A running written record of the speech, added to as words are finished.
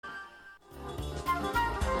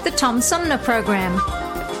The Tom Sumner Program.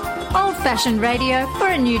 Old-fashioned radio for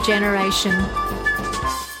a new generation.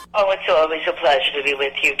 Oh, it's always a pleasure to be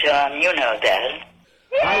with you, Tom. You know that.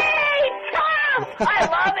 Yay, Tom! I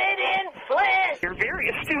love it in Flint! You're very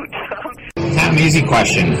astute, Tom. Not an easy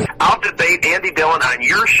question. I'll debate Andy Dillon on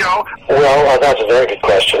your show. Well, that's a very good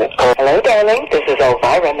question. Hello, darling. This is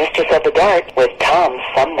Elvira, Mistress of the Dark, with Tom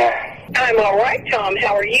Sumner. I'm all right, Tom.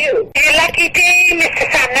 How are you? You lucky day,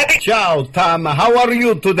 Mr. Sumner. Ciao, Tom. How are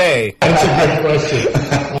you today? That's a good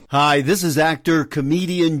question. Hi, this is actor,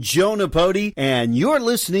 comedian Joe Napodi, and you're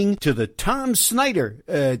listening to the Tom Smothers.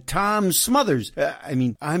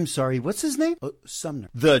 I'm sorry, what's his name? Sumner.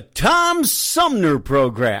 The Tom Sumner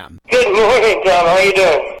Program. Good morning, Tom. How you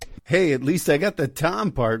doing? Hey, at least I got the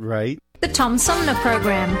Tom part right. The Tom Sumner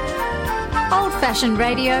Program. Old-fashioned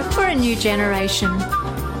radio for a new generation.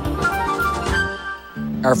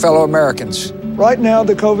 Our fellow Americans. Right now,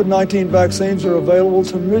 the COVID-19 vaccines are available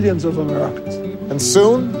to millions of Americans. And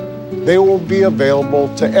soon, they will be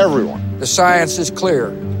available to everyone. The science is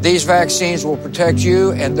clear. These vaccines will protect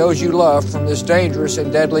you and those you love from this dangerous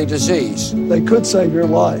and deadly disease. They could save your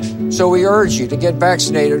life. So we urge you to get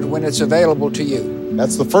vaccinated when it's available to you.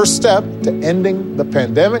 That's the first step to ending the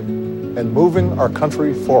pandemic and moving our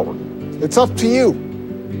country forward. It's up to you.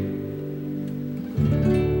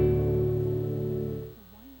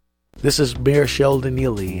 This is Mayor Sheldon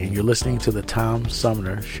Neely, and you're listening to the Tom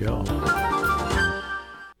Sumner Show.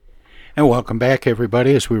 And welcome back,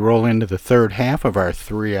 everybody, as we roll into the third half of our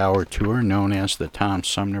 3-hour tour known as the Tom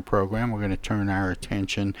Sumner Program. We're going to turn our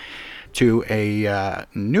attention to a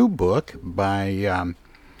new book by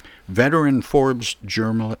veteran Forbes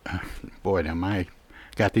journalist. Boy, am I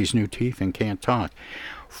got these new teeth and can't talk.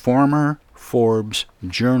 Former Forbes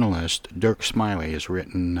journalist Dirk Smillie has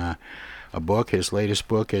written a book. His latest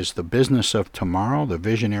book is The Business of Tomorrow, The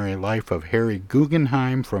Visionary Life of Harry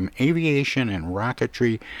Guggenheim, From Aviation and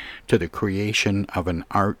Rocketry to the Creation of an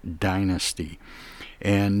Art Dynasty.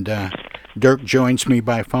 And Dirk joins me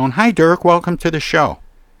by phone. Hi, Dirk. Welcome to the show.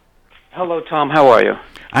 Hello, Tom. How are you?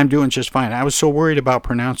 I'm doing just fine. I was so worried about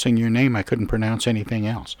pronouncing your name, I couldn't pronounce anything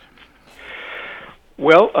else.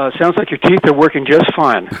 Well, sounds like your teeth are working just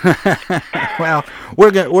fine. Well,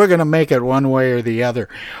 we're going to make it one way or the other.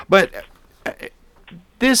 But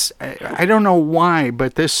this, I don't know why,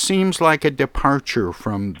 but this seems like a departure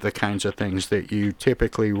from the kinds of things that you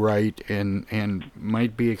typically write and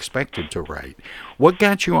might be expected to write. What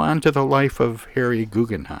got you onto the life of Harry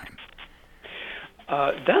Guggenheim?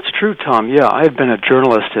 That's true, Tom. Yeah, I had been a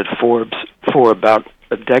journalist at Forbes for about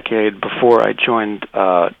a decade before I joined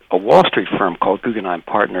a Wall Street firm called Guggenheim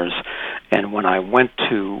Partners. And when I went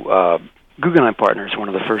to Guggenheim Partners, one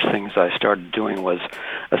of the first things I started doing was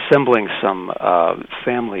assembling some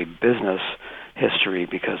family business history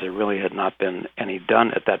because there really had not been any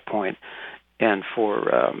done at that point. And for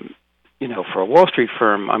a Wall Street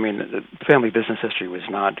firm, I mean, the family business history was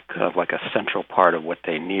not kind of like a central part of what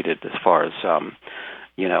they needed as far as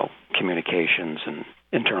communications and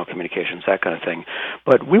internal communications, that kind of thing.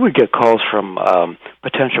 But we would get calls from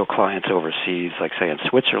potential clients overseas, like say in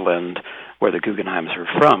Switzerland, where the Guggenheims were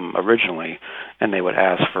from originally, and they would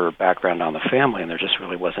ask for background on the family, and there just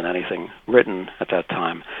really wasn't anything written at that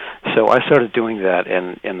time. So I started doing that,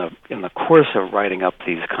 and in the course of writing up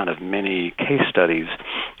these kind of mini case studies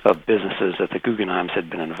of businesses that the Guggenheims had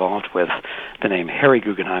been involved with, the name Harry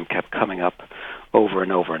Guggenheim kept coming up over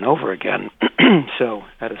and over and over again. So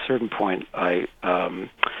at a certain point, I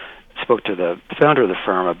spoke to the founder of the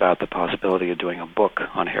firm about the possibility of doing a book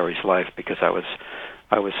on Harry's life, because I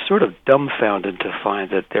was sort of dumbfounded to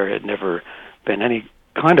find that there had never been any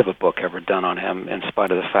kind of a book ever done on him, in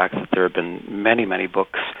spite of the fact that there have been many, many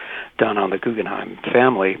books done on the Guggenheim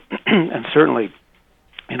family, and certainly,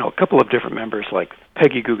 a couple of different members like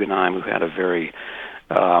Peggy Guggenheim, who had a very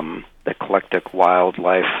eclectic, wild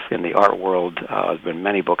life in the art world. There's been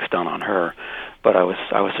many books done on her, but I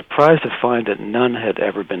was surprised to find that none had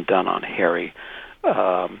ever been done on Harry,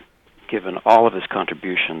 given all of his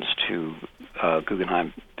contributions to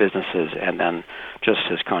Guggenheim businesses, and then just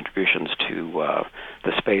his contributions to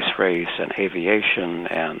the space race and aviation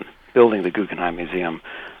and building the Guggenheim Museum.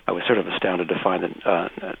 I was sort of astounded to find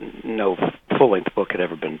that no full-length book had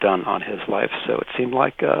ever been done on his life. So it seemed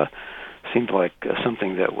like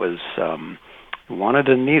something that was wanted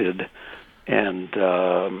and needed, and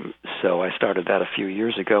so I started that a few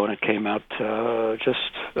years ago, and it came out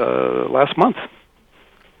just last month.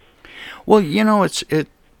 Well, it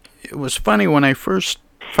was funny when I first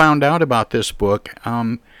found out about this book.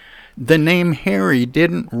 The name Harry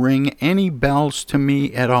didn't ring any bells to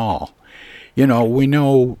me at all. We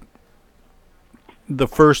know the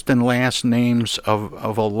first and last names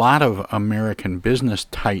of a lot of American business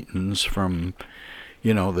titans from,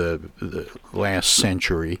 the last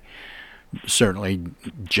century. Certainly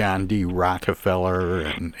John D.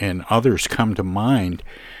 Rockefeller and others come to mind.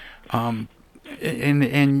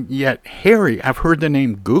 And yet Harry, I've heard the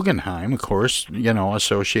name Guggenheim, of course,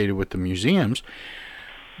 associated with the museums,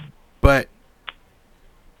 but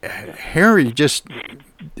Harry just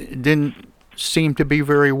didn't seem to be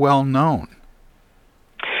very well known.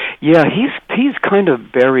 Yeah, he's kind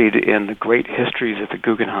of buried in the great histories of the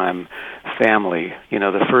Guggenheim family.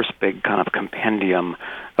 The first big kind of compendium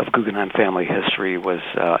of Guggenheim family history was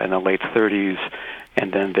in the late 30s,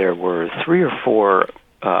 and then there were 3 or 4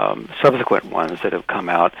 subsequent ones that have come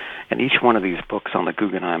out, and each one of these books on the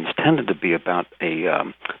Guggenheims tended to be about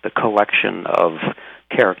the collection of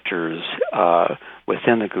characters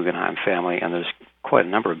within the Guggenheim family, and there's quite a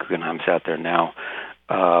number of Guggenheims out there now.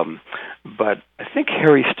 But I think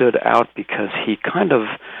Harry stood out because he kind of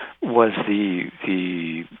was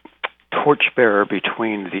the torchbearer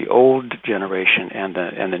between the old generation and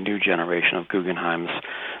the new generation of Guggenheims,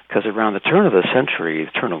 because around the turn of last century,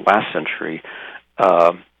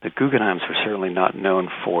 the Guggenheims were certainly not known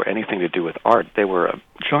for anything to do with art. They were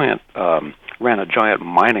ran a giant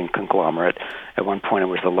mining conglomerate. At one point, it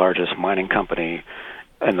was the largest mining company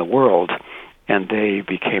in the world, and they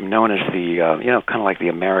became known as the, kind of like the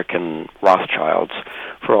American Rothschilds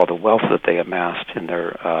for all the wealth that they amassed in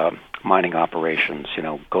their mining operations.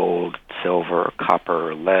 Gold, silver,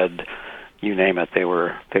 copper, lead, you name it. They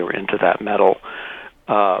were into that metal.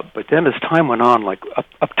 But then, as time went on, like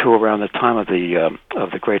up to around the time of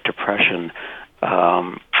the Great Depression,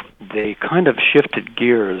 they kind of shifted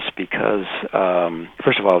gears because,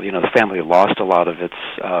 first of all, the family lost a lot of its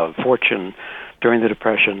fortune during the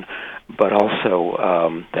Depression, but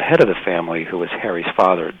also the head of the family, who was Harry's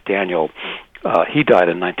father, Daniel, he died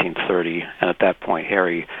in 1930, and at that point,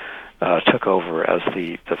 Harry took over as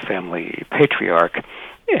the family patriarch.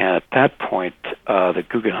 And at that point, the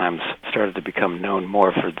Guggenheims started to become known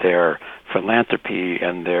more for their philanthropy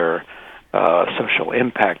and their social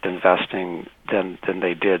impact investing than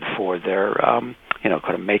they did for their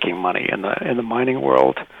kind of making money in the mining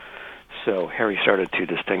world. So Harry started to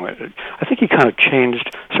distinguish. I think he kind of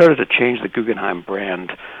started to change the Guggenheim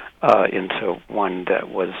brand into one that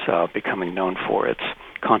was becoming known for its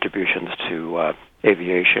contributions to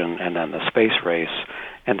aviation and then the space race,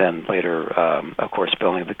 and then later, of course,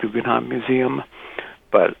 building the Guggenheim Museum.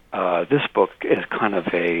 But this book is kind of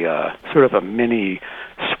a sort of a mini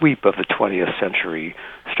sweep of the 20th century,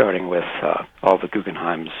 starting with all the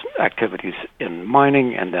Guggenheim's activities in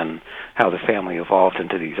mining, and then how the family evolved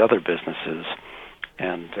into these other businesses.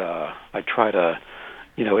 And I try to,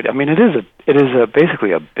 it is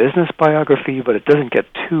basically a business biography, but it doesn't get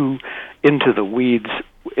too into the weeds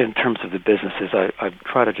in terms of the businesses. I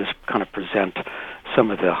try to just kind of present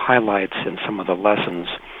some of the highlights and some of the lessons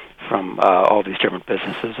from all these different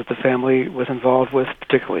businesses that the family was involved with,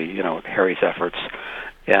 particularly, Harry's efforts,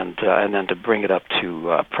 and then to bring it up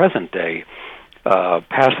to present day,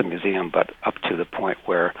 past the museum, but up to the point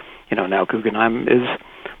where, now Guggenheim is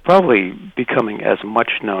probably becoming as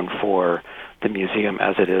much known for the museum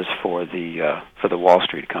as it is for the Wall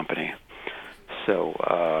Street Company. So,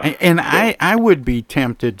 I would be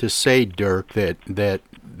tempted to say, Dirk, that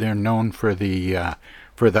they're known for the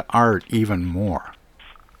art even more.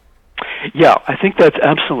 Yeah, I think that's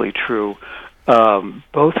absolutely true.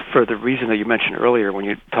 Both for the reason that you mentioned earlier when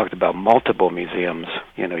you talked about multiple museums.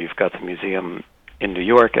 You've got the museum in New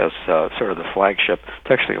York as sort of the flagship.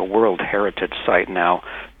 It's actually a World Heritage Site now.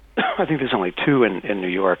 I think there's only 2 in New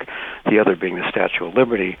York, the other being the Statue of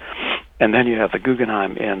Liberty. And then you have the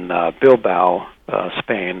Guggenheim in Bilbao,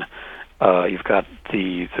 Spain. You've got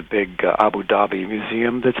the big Abu Dhabi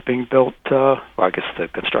museum that's being built. I guess the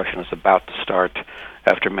construction is about to start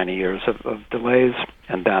after many years of delays,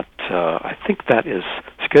 and that I think that is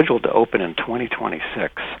scheduled to open in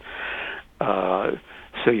 2026.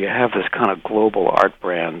 So you have this kind of global art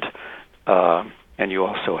brand, and you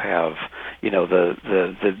also have,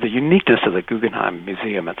 the uniqueness of the Guggenheim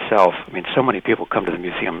Museum itself. I mean, so many people come to the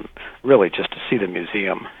museum really just to see the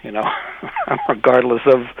museum, regardless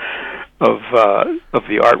of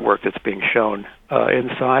the artwork that's being shown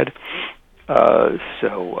inside.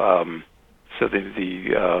 So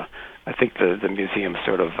I think the museum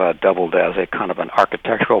sort of doubled as a kind of an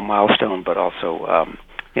architectural milestone, but also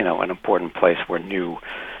an important place where new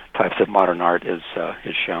types of modern art is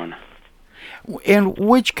shown. And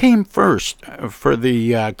which came first for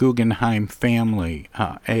the Guggenheim family,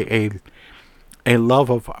 a love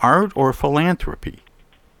of art or philanthropy?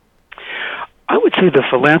 I would actually, the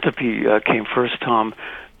philanthropy came first, Tom,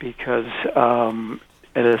 because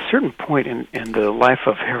at a certain point in the life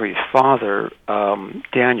of Harry's father,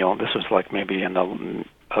 Daniel, this was like maybe in the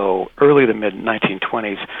early to mid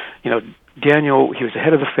 1920s, Daniel, he was the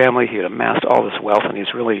head of the family, he had amassed all this wealth, and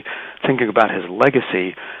he's really thinking about his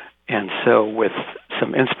legacy. And so with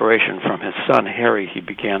some inspiration from his son, Harry, he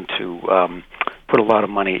began to put a lot of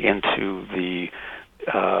money into the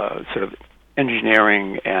sort of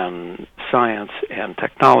engineering and science and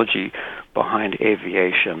technology behind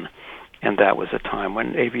aviation. And that was a time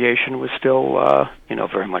when aviation was still,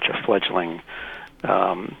 very much a fledgling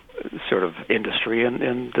sort of industry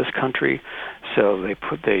in this country. So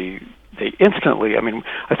they instantly. I mean,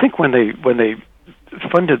 I think when they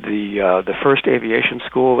funded the first aviation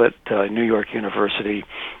school at New York University,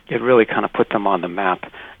 it really kind of put them on the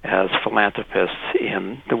map as philanthropists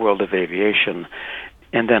in the world of aviation.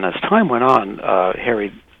 And then as time went on,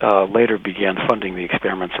 Harry later began funding the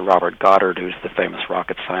experiments of Robert Goddard, who's the famous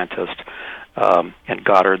rocket scientist, and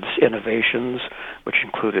Goddard's innovations, which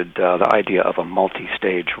included the idea of a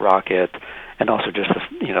multi-stage rocket, and also just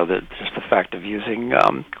the fact of using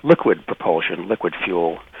liquid propulsion, liquid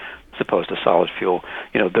fuel, as opposed to solid fuel.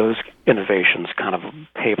 Those innovations kind of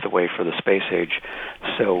paved the way for the space age.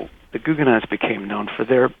 So the Guggenheims became known for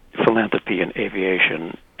their philanthropy in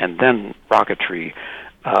aviation, and then rocketry,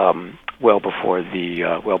 well before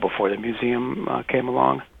the museum came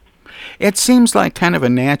along. It seems like kind of a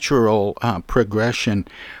natural progression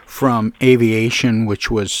from aviation, which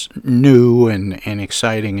was new and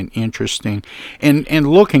exciting and interesting, and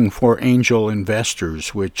looking for angel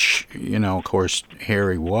investors, which, of course,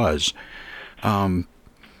 Harry was.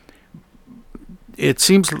 It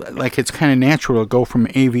seems like it's kind of natural to go from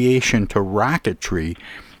aviation to rocketry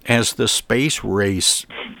as the space race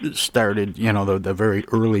started, the very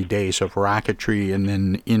early days of rocketry and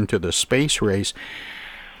then into the space race.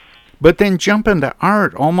 But then jump into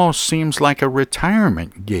art almost seems like a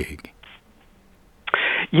retirement gig.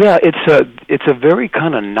 Yeah, it's a very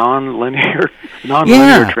kind of non-linear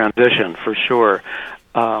transition for sure.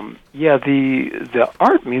 The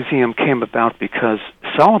art museum came about because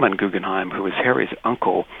Solomon Guggenheim, who was Harry's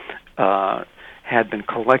uncle, had been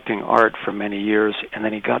collecting art for many years, and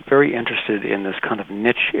then he got very interested in this kind of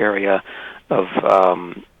niche area of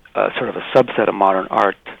sort of a subset of modern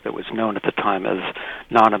art that was known at the time as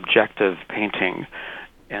non-objective painting.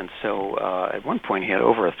 And so at one point he had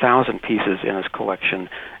over 1,000 pieces in his collection,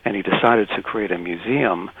 and he decided to create a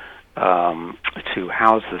museum to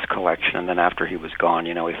house this collection. And then after he was gone,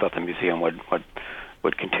 he thought the museum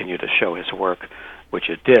would continue to show his work, which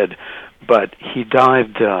it did. But he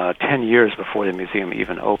died 10 years before the museum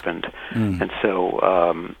even opened. And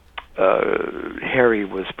so Harry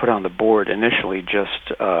was put on the board initially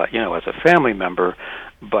just, as a family member,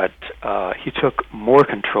 but he took more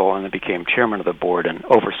control and then became chairman of the board and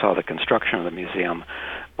oversaw the construction of the museum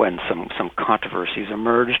when some controversies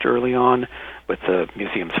emerged early on with the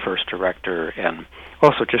museum's first director, and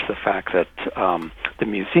also just the fact that the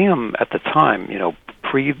museum at the time,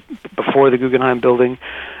 before the Guggenheim building,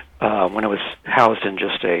 when it was housed in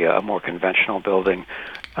just a more conventional building,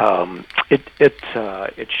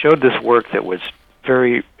 it showed this work that was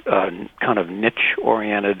very kind of niche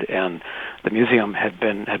oriented, and the museum had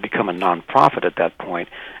become a nonprofit at that point,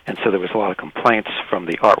 and so there was a lot of complaints from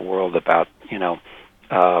the art world about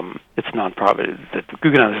it's nonprofit, that the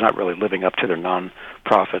Guggenheim is not really living up to their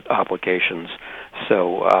nonprofit obligations.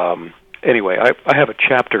 So anyway, I have a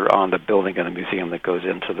chapter on the building of the museum that goes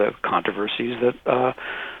into the controversies that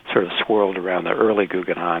sort of swirled around the early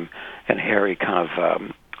Guggenheim, and Harry kind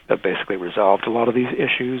of basically resolved a lot of these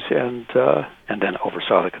issues and then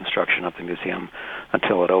oversaw the construction of the museum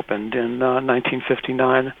until it opened in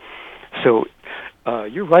 1959. So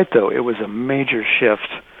you're right, though. It was a major shift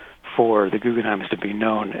for the Guggenheims to be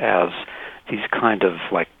known as these kind of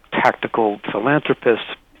like tactical philanthropists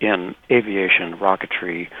in aviation,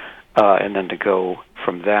 rocketry, and then to go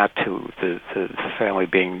from that to the family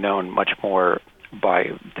being known much more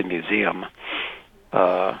by the museum.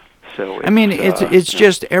 So it's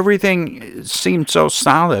just everything seemed so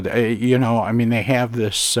solid. They have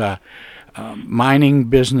this mining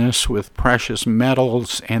business with precious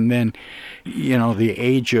metals, and then the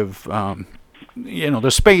age of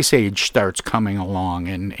the space age starts coming along,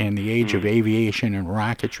 and the age of aviation and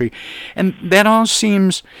rocketry, and that all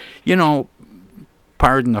seems,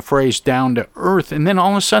 pardon the phrase, down to earth. And then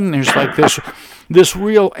all of a sudden there's like this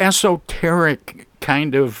real esoteric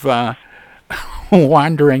kind of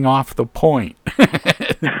wandering off the point.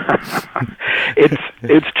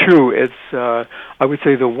 It's true. It's I would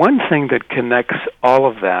say the one thing that connects all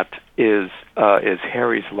of that is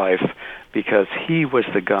Harry's life because he was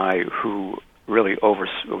the guy who really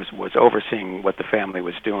was overseeing what the family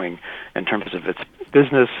was doing in terms of its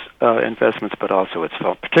business investments, but also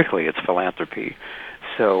particularly its philanthropy.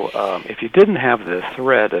 So if you didn't have the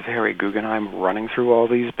thread of Harry Guggenheim running through all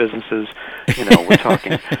these businesses, we're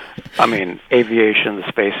talking, aviation, the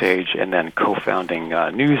space age, and then co-founding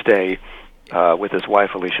Newsday with his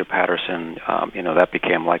wife, Alicia Patterson, that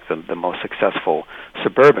became like the most successful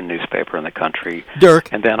suburban newspaper in the country.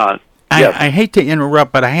 Dirk, and then on. Yes. I hate to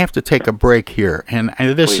interrupt, but I have to take a break here. And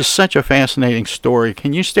this is such a fascinating story.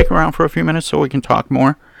 Can you stick around for a few minutes so we can talk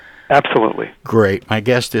more? Absolutely. Great. My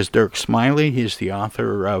guest is Dirk Smillie. He's the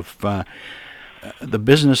author of The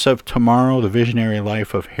Business of Tomorrow, The Visionary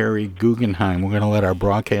Life of Harry Guggenheim. We're going to let our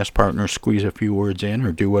broadcast partners squeeze a few words in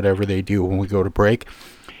or do whatever they do when we go to break.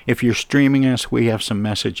 If you're streaming us, we have some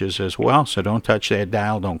messages as well, so don't touch that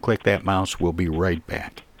dial, don't click that mouse. We'll be right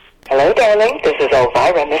back. Hello, darling. This is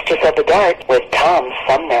Elvira, Mistress of the Dark, with Tom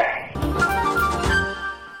Sumner.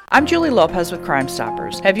 I'm Julie Lopez with Crime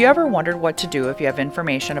Stoppers. Have you ever wondered what to do if you have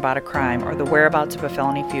information about a crime or the whereabouts of a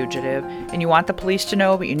felony fugitive and you want the police to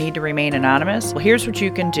know but you need to remain anonymous? Well, here's what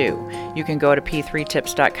you can do. You can go to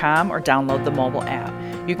p3tips.com or download the mobile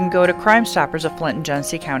app. You can go to Crime Stoppers of Flint and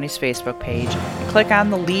Genesee County's Facebook page and click on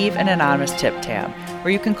the Leave an Anonymous Tip tab,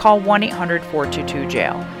 where you can call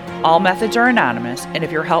 1-800-422-JAIL. All methods are anonymous, and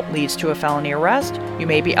if your help leads to a felony arrest, you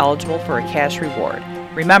may be eligible for a cash reward.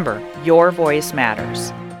 Remember, your voice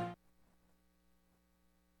matters.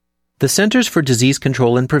 The Centers for Disease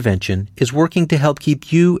Control and Prevention is working to help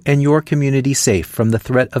keep you and your community safe from the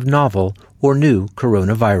threat of novel or new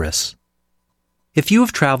coronavirus. If you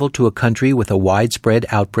have traveled to a country with a widespread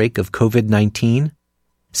outbreak of COVID-19,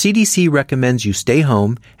 CDC recommends you stay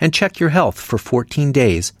home and check your health for 14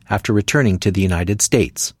 days after returning to the United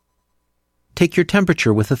States. Take your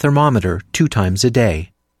temperature with a thermometer 2 times a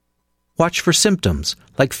day. Watch for symptoms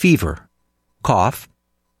like fever, cough,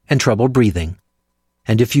 and trouble breathing.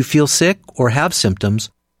 And if you feel sick or have symptoms,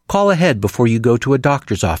 call ahead before you go to a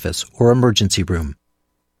doctor's office or emergency room.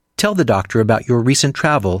 Tell the doctor about your recent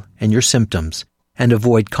travel and your symptoms, and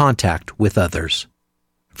avoid contact with others.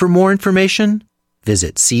 For more information,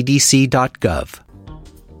 visit cdc.gov.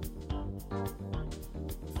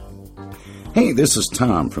 Hey, this is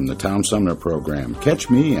Tom from the Tom Sumner Program. Catch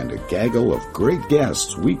me and a gaggle of great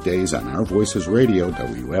guests weekdays on Our Voices Radio,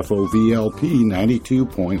 WFOVLP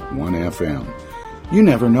 92.1 FM. You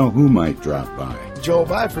never know who might drop by. Joe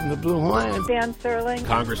By from the Blue Hawaiian. Dan Sterling.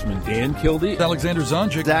 Congressman Dan Kildee. Alexander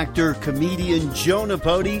Zonjic. Actor, comedian Joe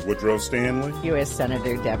Napodi. Woodrow Stanley. U.S.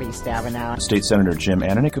 Senator Debbie Stabenow. State Senator Jim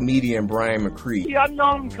Ananich. Comedian Brian McCree. The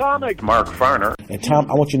unknown comic. Mark Farner. And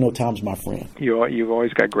Tom, I want you to know Tom's my friend. You've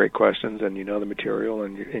always got great questions, and you know the material,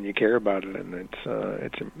 and you care about it, and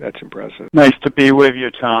that's impressive. Nice to be with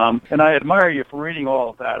you, Tom. And I admire you for reading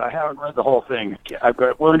all of that. I haven't read the whole thing. I'm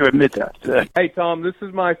willing to admit that. Hey, Tom, this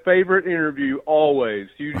is my favorite interview always.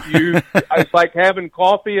 It's like having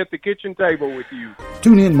coffee at the kitchen table with you.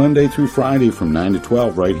 Tune in Monday through Friday from 9 to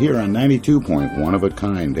 12 right here on 92.1 of a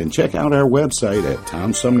kind, and check out our website at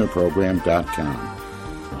TomSumnerProgram.com.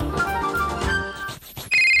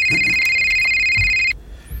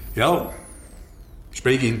 Yo,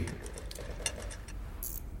 speaking.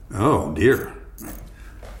 Oh, dear.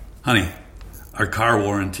 Honey, our car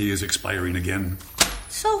warranty is expiring again.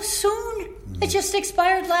 So soon? It just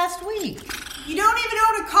expired last week. You don't even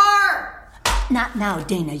own a car! Not now,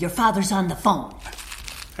 Dana. Your father's on the phone.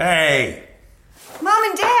 Hey! Mom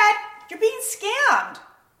and Dad, you're being scammed.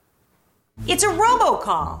 It's a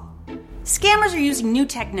robocall. Scammers are using new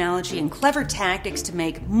technology and clever tactics to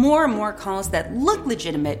make more and more calls that look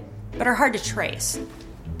legitimate but are hard to trace.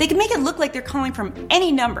 They can make it look like they're calling from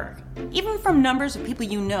any number, even from numbers of people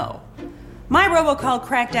you know. My robocall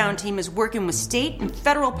crackdown team is working with state and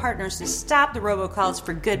federal partners to stop the robocalls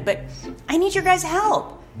for good, but I need your guys'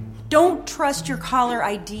 help. Don't trust your caller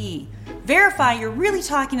ID. Verify you're really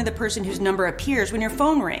talking to the person whose number appears when your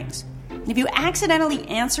phone rings. And if you accidentally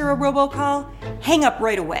answer a robocall, hang up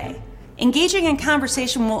right away. Engaging in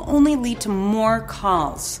conversation will only lead to more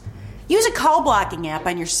calls. Use a call blocking app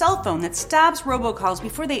on your cell phone that stops robocalls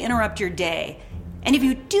before they interrupt your day. And if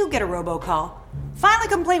you do get a robocall, file a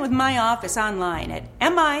complaint with my office online at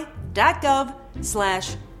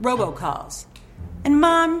mi.gov/robocalls. And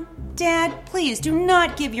Mom, Dad, please do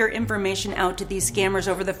not give your information out to these scammers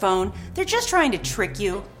over the phone. They're just trying to trick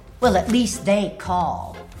you. Well, at least they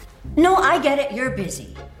call. No, I get it. You're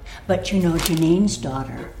busy. But you know Janine's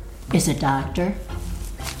daughter is a doctor.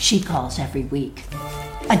 She calls every week.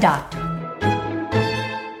 A doctor.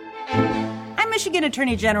 I'm Michigan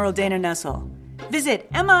Attorney General Dana Nessel. Visit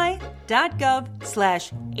mi.gov/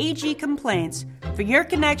 AG Complaints for your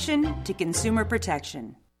connection to consumer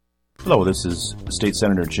protection. Hello, this is State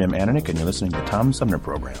Senator Jim Ananick, and you're listening to the Tom Sumner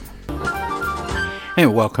Program. Hey,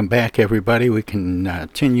 welcome back, everybody. We can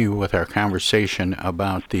continue with our conversation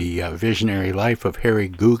about the visionary life of Harry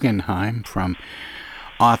Guggenheim from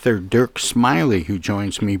author Dirk Smillie, who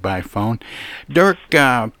joins me by phone. Dirk,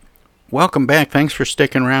 welcome back. Thanks for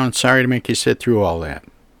sticking around. Sorry to make you sit through all that.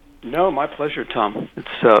 No, my pleasure, Tom. It's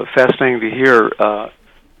fascinating to hear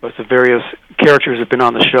what the various characters have been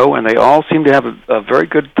on the show, and they all seem to have very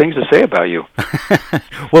good things to say about you.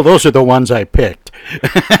 Well, those are the ones I picked.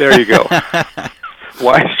 There you go.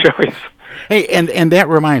 Wise choice. Hey, and that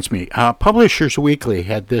reminds me, Publishers Weekly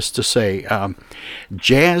had this to say,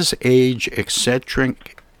 jazz age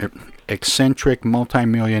eccentric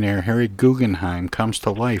multimillionaire Harry Guggenheim comes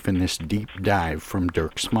to life in this deep dive from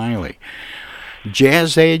Dirk Smillie.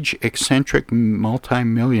 Jazz age eccentric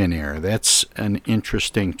multimillionaire. That's an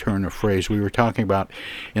interesting turn of phrase. We were talking about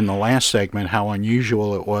in the last segment how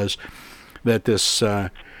unusual it was that the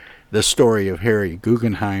story of Harry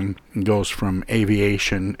Guggenheim goes from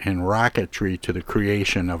aviation and rocketry to the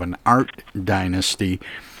creation of an art dynasty.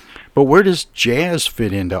 But where does jazz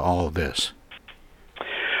fit into all of this?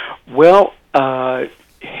 Well,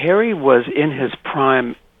 Harry was in his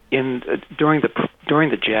prime during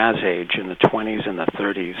the jazz age in the 20s and the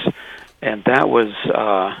 30s, and that was,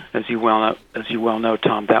 as you well know,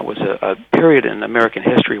 Tom, that was a period in American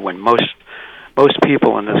history when most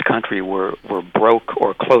people in this country were broke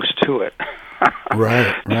or close to it.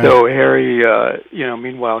 Right. So Harry,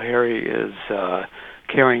 meanwhile, Harry is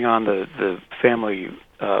carrying on the family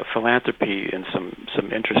philanthropy in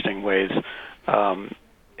some interesting ways,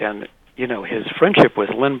 and his friendship with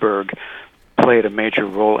Lindbergh played a major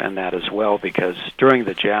role in that as well, because during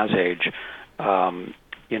the jazz age,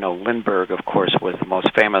 Lindbergh, of course, was the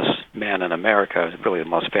most famous man in America, really the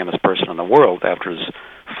most famous person in the world after his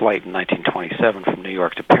flight in 1927 from New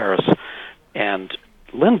York to Paris. And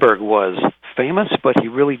Lindbergh was famous, but he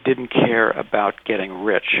really didn't care about getting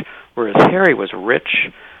rich, whereas Harry was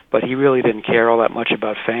rich, but he really didn't care all that much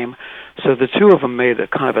about fame. So the two of them made a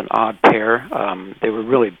kind of an odd pair. They were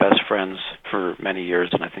really best friends for many years,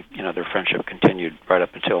 and I think their friendship continued right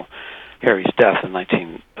up until Harry's death in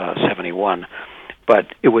 1971.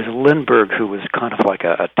 But it was Lindbergh who was kind of like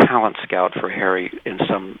a talent scout for Harry in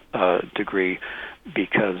some degree,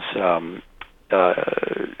 because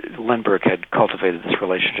Lindbergh had cultivated this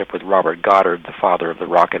relationship with Robert Goddard, the father of the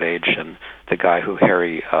rocket age, and the guy who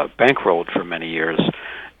Harry bankrolled for many years.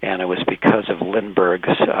 And it was because of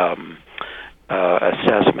Lindbergh's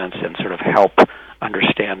assessments and sort of help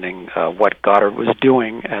understanding what Goddard was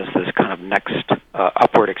doing as this kind of next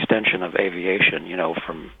upward extension of aviation,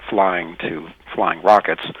 from flying to flying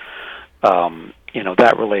rockets.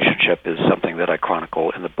 That relationship is something that I chronicle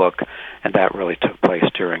in the book, and that really took place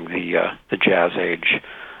during the jazz age,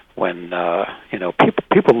 when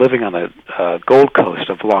people living on the Gold Coast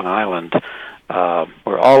of Long Island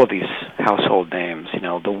were all of these household names,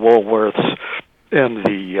 the Woolworths and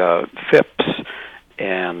the Phipps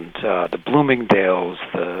and the Bloomingdales,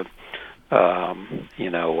 the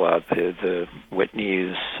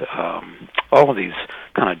Whitneys, all of these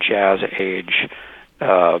kind of jazz age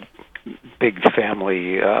big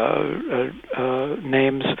family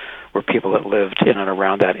names were people that lived in and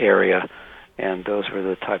around that area, and those were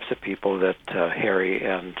the types of people that Harry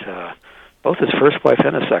and both his first wife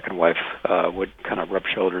and his second wife would kind of rub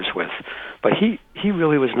shoulders with. But he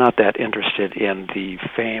really was not that interested in the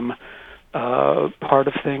fame part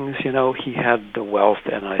of things. He had the wealth,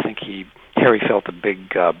 and I think Harry felt a big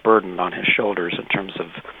burden on his shoulders in terms of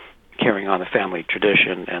carrying on the family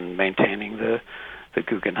tradition and maintaining the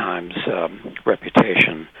Guggenheim's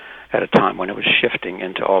reputation at a time when it was shifting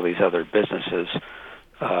into all these other businesses,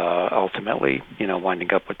 ultimately,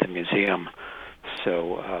 winding up with the museum.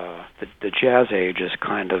 So the jazz age is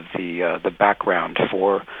kind of the background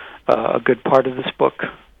for a good part of this book,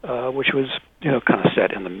 which was kind of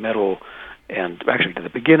set in the middle, and actually to the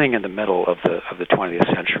beginning and the middle of the 20th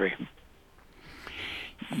century.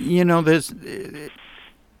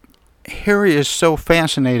 Harry is so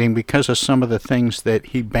fascinating because of some of the things that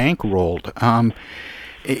he bankrolled.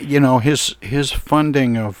 His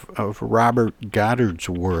funding of Robert Goddard's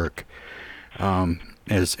work,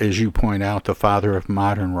 as you point out, the father of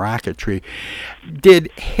modern rocketry.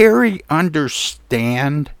 Did Harry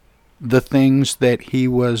understand the things that he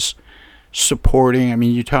was supporting? I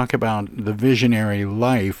mean, you talk about the visionary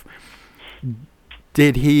life.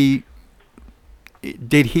 Did he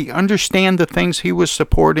understand the things he was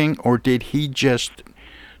supporting, or did he just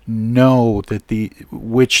know that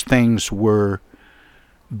which things were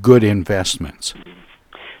good investments?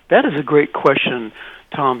 That is a great question,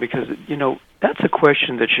 Tom, because, that's a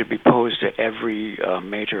question that should be posed to every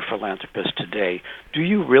major philanthropist today. Do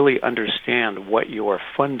you really understand what you are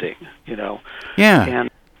funding, Yeah.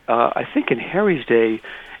 And I think in Harry's day,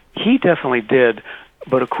 he definitely did,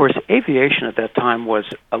 but of course, aviation at that time was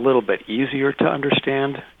a little bit easier to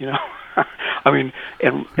understand, I mean,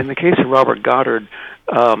 in the case of Robert Goddard,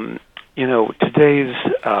 today's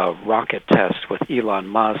rocket test with Elon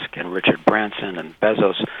Musk and Richard Branson and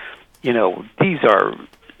Bezos, these are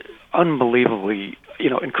unbelievably,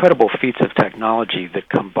 incredible feats of technology that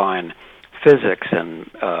combine physics and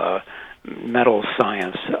metal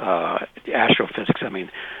science, astrophysics. I mean,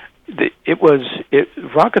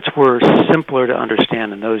 rockets were simpler to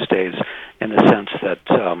understand in those days, in the sense that,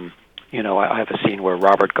 I have a scene where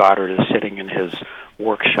Robert Goddard is sitting in his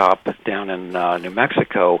workshop down in New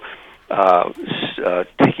Mexico,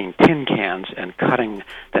 taking tin cans and cutting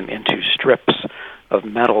them into strips of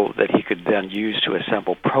metal that he could then use to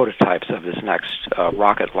assemble prototypes of his next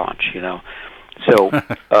rocket launch. So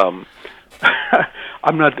that's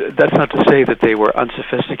not to say that they were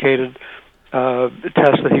unsophisticated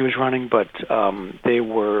tests that he was running, but I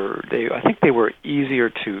think they were easier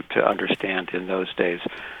to understand in those days,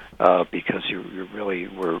 because you really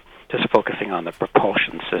were just focusing on the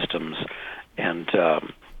propulsion systems. And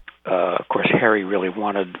of course, Harry really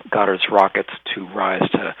wanted Goddard's rockets to rise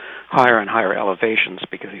to higher and higher elevations,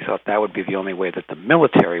 because he thought that would be the only way that the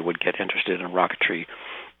military would get interested in rocketry.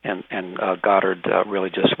 And Goddard really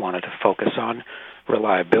just wanted to focus on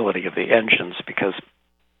reliability of the engines, because,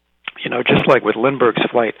 just like with Lindbergh's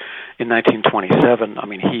flight in 1927, I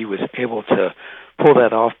mean, he was able to pull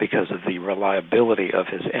that off because of the reliability of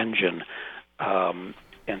his engine.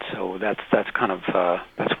 And so that's kind of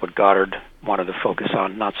that's what Goddard wanted to focus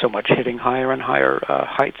on, not so much hitting higher and higher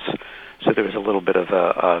heights. So there was a little bit of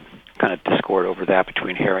a kind of discord over that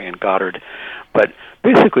between Harry and Goddard. But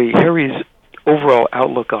basically, Harry's overall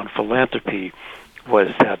outlook on philanthropy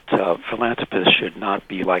was that philanthropists should not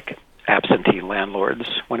be like absentee landlords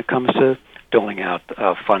when it comes to doling out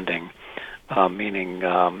funding, meaning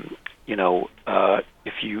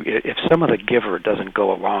if some of the giver doesn't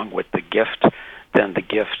go along with the gift, then the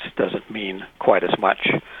gift doesn't mean quite as much.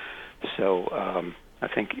 So I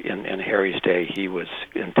think in Harry's day, he was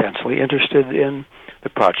intensely interested in the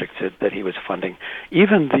projects that he was funding,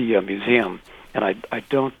 even the museum. And I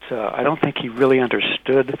don't think he really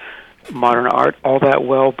understood modern art all that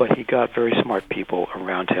well, but he got very smart people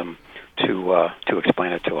around him to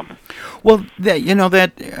explain it to him. Well,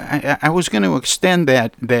 I was going to extend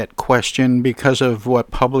that question because of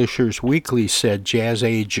what Publishers Weekly said. Jazz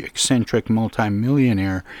age eccentric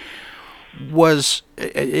multimillionaire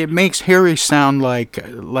it makes Harry sound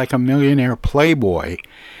like a millionaire playboy.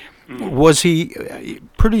 Mm-hmm. Was he a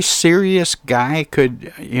pretty serious guy?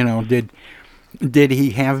 Did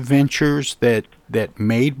he have ventures that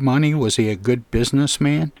made money? Was he a good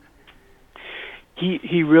businessman?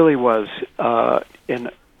 He really was.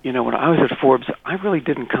 And when I was at Forbes, I really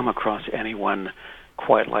didn't come across anyone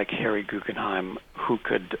quite like Harry Guggenheim who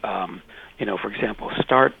could, for example,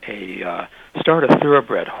 start a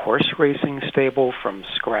thoroughbred horse racing stable from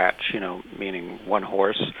scratch. Meaning one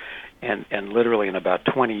horse, and literally in about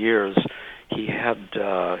 20 years, he had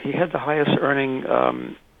the highest earning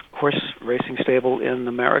horse racing stable in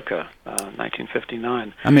America,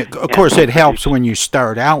 1959. I mean, of course, it helps when you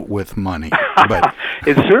start out with money, but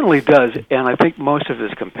it certainly does. And I think most of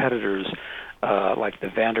his competitors, like the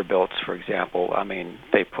Vanderbilts, for example, I mean,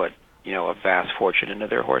 they put a vast fortune into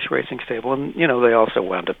their horse racing stable, and they also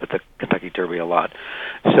wound up at the Kentucky Derby a lot.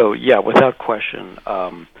 So yeah, without question,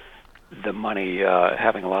 the money,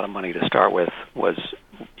 having a lot of money to start with, was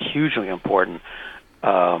hugely important.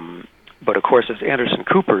 But of course, as Anderson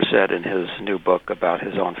Cooper said in his new book about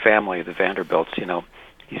his own family, the Vanderbilts, he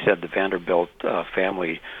said the Vanderbilt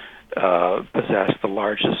family possessed the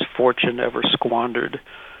largest fortune ever squandered.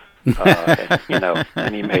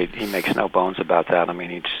 And he makes no bones about that. I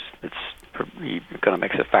mean, he kind of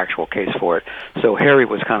makes a factual case for it. So Harry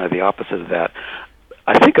was kind of the opposite of that.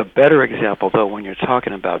 I think a better example, though, when you're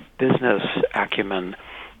talking about business acumen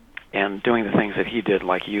and doing the things that he did,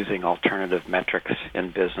 like using alternative metrics in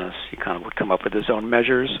business, he kind of would come up with his own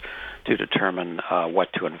measures to determine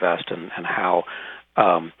what to invest in and how.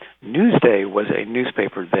 Newsday was a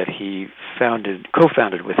newspaper that he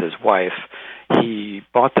co-founded with his wife. He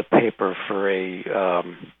bought the paper for a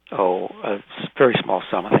very small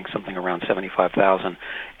sum, I think something around $75,000,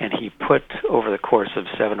 and he put over the course of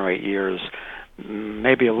 7 or 8 years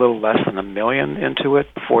maybe a little less than $1 million into it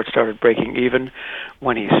before it started breaking even.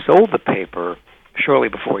 When he sold the paper, shortly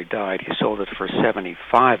before he died, he sold it for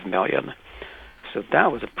 $75 million. So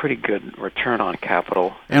that was a pretty good return on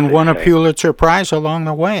capital. And won a Pulitzer Prize along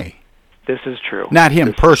the way. This is true. Not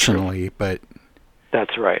him personally, but...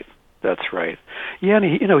 That's right. That's right. Yeah, and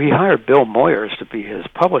he hired Bill Moyers to be his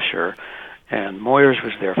publisher, and Moyers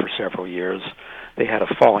was there for several years. They had a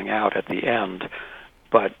falling out at the end,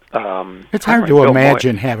 but it's hard to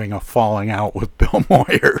imagine having a falling out with Bill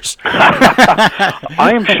Moyers.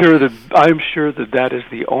 I am sure that is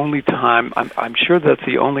the only time. I'm sure that's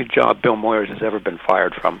the only job Bill Moyers has ever been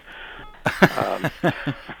fired from.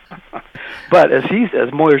 But as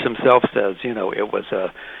Moyers himself says,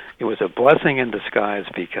 it was a blessing in disguise,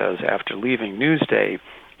 because after leaving Newsday,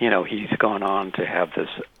 he's gone on to have this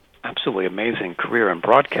absolutely amazing career in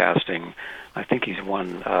broadcasting. I think he's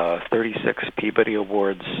won 36 Peabody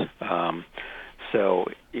Awards.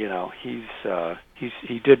 So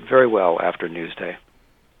he did very well after Newsday.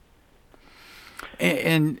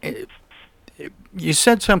 And you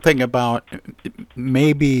said something about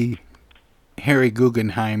maybe Harry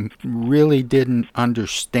Guggenheim really didn't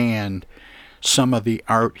understand some of the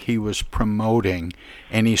art he was promoting,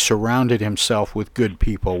 and he surrounded himself with good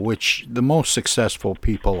people, which the most successful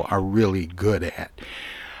people are really good at.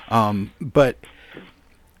 But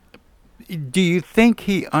do you think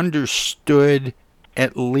he understood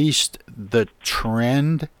at least the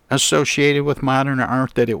trend associated with modern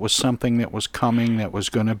art, that it was something that was coming, that was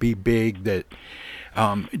going to be big? That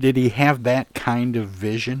did he have that kind of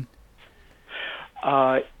vision?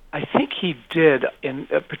 I think he did,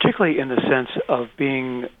 particularly in the sense of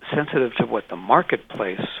being sensitive to what the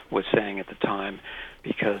marketplace was saying at the time,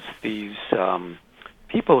 because these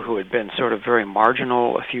people who had been sort of very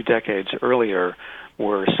marginal a few decades earlier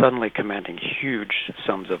were suddenly commanding huge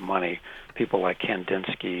sums of money. People like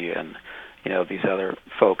Kandinsky and these other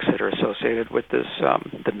folks that are associated with this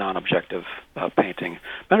the non-objective painting.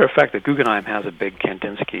 Matter of fact, the Guggenheim has a big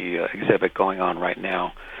Kandinsky exhibit going on right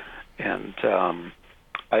now, and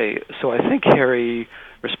I think Harry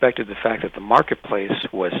respected the fact that the marketplace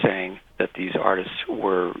was saying that these artists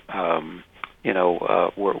were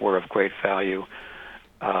were of great value.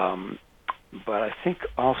 But I think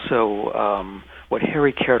also what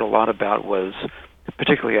Harry cared a lot about was,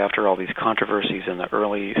 particularly after all these controversies in the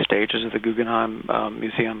early stages of the Guggenheim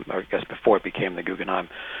Museum, or I guess before it became the Guggenheim,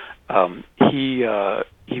 he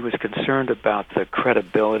was concerned about the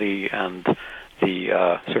credibility and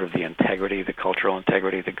the sort of the integrity, the cultural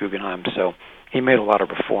integrity of the Guggenheim. So he made a lot of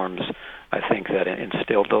reforms, I think, that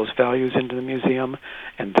instilled those values into the museum,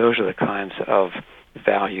 and those are the kinds of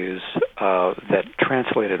values that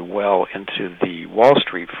translated well into the Wall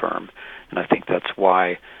Street firm. And I think that's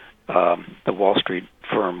why the Wall Street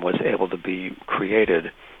firm was able to be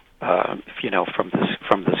created, from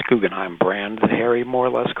this Guggenheim brand that Harry more or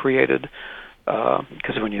less created.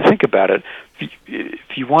 Because when you think about it,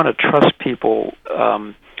 if you want to trust people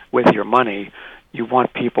with your money, you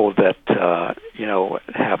want people that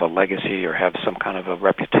have a legacy or have some kind of a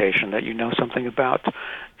reputation that you know something about.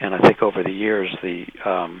 And I think over the years, the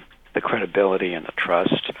credibility and the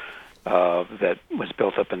trust that was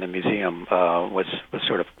built up in the museum was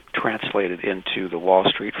sort of translated into the Wall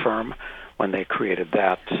Street firm when they created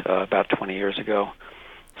that about 20 years ago.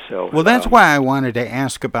 So, well, that's why I wanted to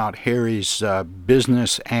ask about Harry's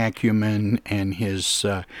business acumen and his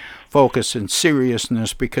focus and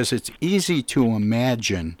seriousness, because it's easy to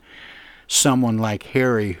imagine someone like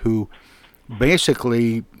Harry who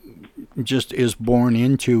basically just is born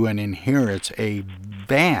into and inherits a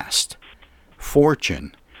vast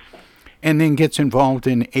fortune and then gets involved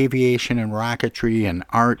in aviation and rocketry and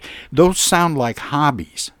art. Those sound like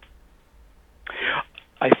hobbies.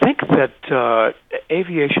 I think that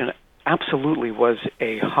aviation absolutely was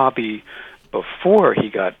a hobby before he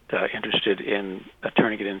got interested in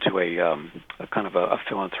turning it into a kind of a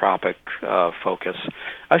philanthropic focus.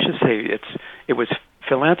 I should say it was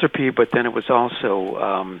philanthropy, but then it was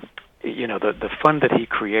also the fund that he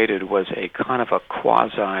created was a kind of a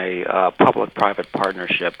quasi public-private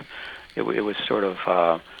partnership. It was sort of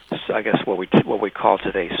I guess what we call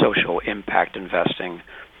today social impact investing.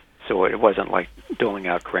 So it wasn't like doling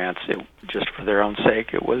out grants just for their own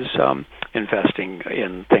sake. It was investing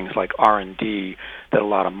in things like R&D that a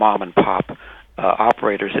lot of mom and pop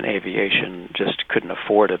operators in aviation just couldn't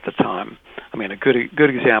afford at the time. I mean, a good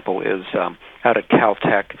example is out at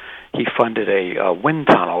Caltech, he funded a wind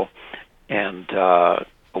tunnel, and a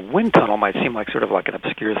wind tunnel might seem like sort of like an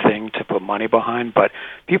obscure thing to put money behind, but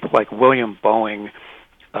people like William Boeing,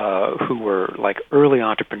 who were like early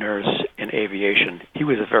entrepreneurs in aviation. He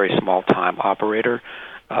was a very small-time operator,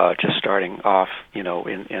 just starting off, in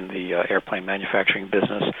the airplane manufacturing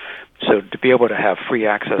business. So to be able to have free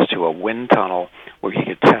access to a wind tunnel where he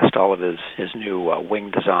could test all of his new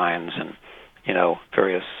wing designs and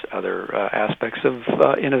various other aspects of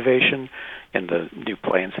innovation in the new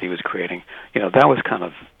planes that he was creating. That was kind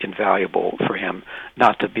of invaluable for him,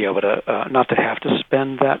 not to be able to not to have to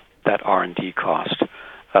spend that R&D cost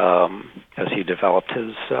as he developed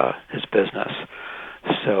his business.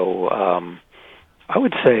 So I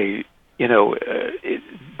would say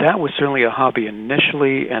that was certainly a hobby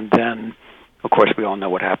initially, and then of course we all know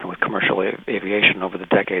what happened with commercial aviation over the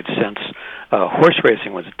decades since. Horse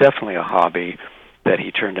racing was definitely a hobby that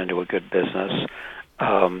he turned into a good business.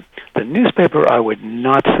 The newspaper I would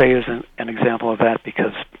not say is an example of that,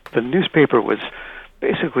 because the newspaper was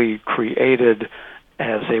basically created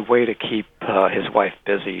as a way to keep his wife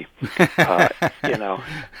busy,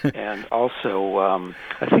 and also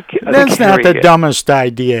I think that's not Harry, the dumbest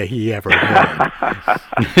idea he ever had.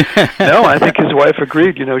 No, I think his wife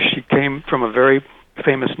agreed. She came from a very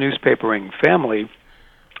famous newspapering family,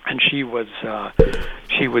 and she was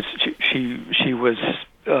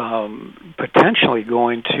potentially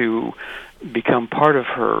going to become part of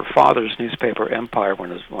her father's newspaper empire when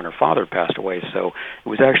her father passed away. So it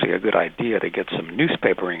was actually a good idea to get some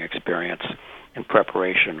newspapering experience in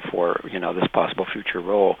preparation for this possible future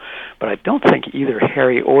role. But I don't think either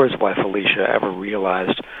Harry or his wife Alicia ever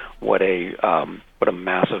realized what a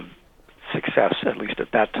massive success, at least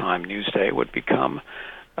at that time, Newsday would become.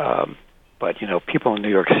 But people in New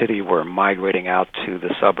York City were migrating out to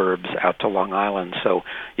the suburbs, out to Long Island, so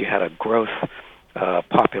you had a growth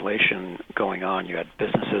population going on. You had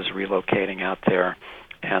businesses relocating out there,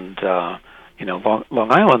 and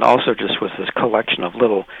Long Island also just was this collection of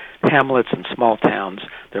little hamlets and small towns.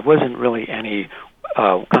 There wasn't really any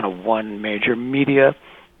kind of one major media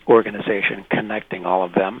organization connecting all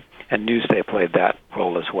of them, and Newsday played that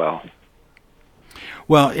role as well.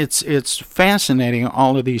 Well, it's fascinating,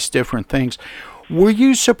 all of these different things. Were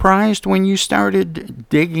you surprised when you started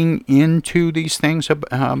digging into these things,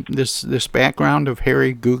 this background of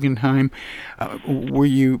Harry Guggenheim? Were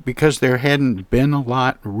you, because there hadn't been a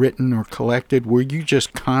lot written or collected, were you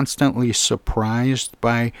just constantly surprised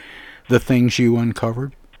by the things you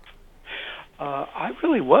uncovered? I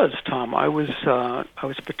really was, Tom. I was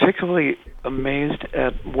particularly amazed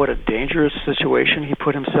at what a dangerous situation he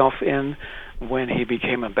put himself in when he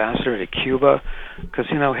became ambassador to Cuba, because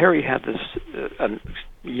Harry had this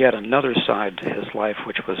yet another side to his life,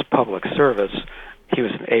 which was public service. He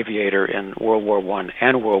was an aviator in World War I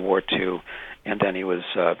and World War II, and then he was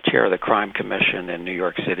chair of the Crime Commission in New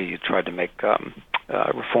York City. He tried to make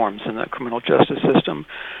reforms in the criminal justice system,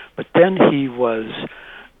 but then he was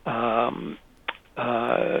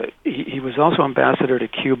also ambassador to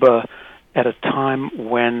Cuba at a time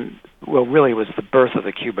when, well, really it was the birth of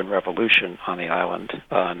the Cuban Revolution on the island,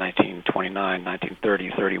 1929,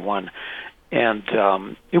 1930, 31. And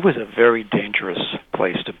it was a very dangerous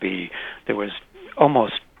place to be. There was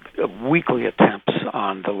almost weekly attempts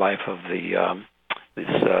on the life of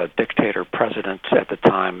this dictator president at the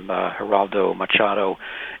time, Geraldo Machado.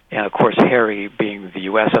 And, of course, Harry, being the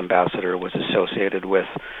U.S. ambassador, was associated with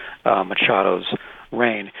Machado's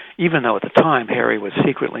reign, even though at the time Harry was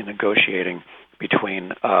secretly negotiating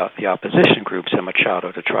between the opposition groups and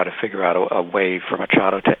Machado to try to figure out a way for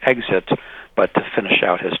Machado to exit, but to finish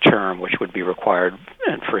out his term, which would be required,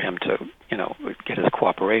 and for him to, get his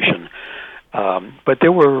cooperation. But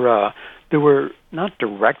there were not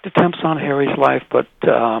direct attempts on Harry's life, but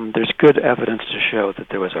there's good evidence to show that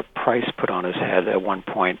there was a price put on his head at one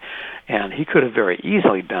point, and he could have very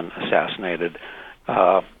easily been assassinated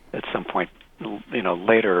at some point,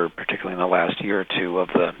 later, particularly in the last year or two of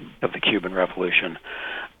the Cuban Revolution.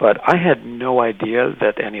 But I had no idea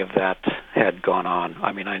that any of that had gone on.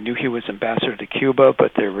 I mean, I knew he was ambassador to Cuba,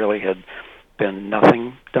 but there really had been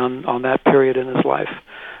nothing done on that period in his life.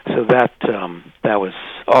 So that was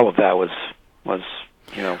all of that was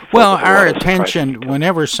well, our attention,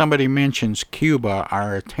 whenever somebody mentions Cuba,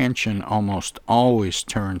 our attention almost always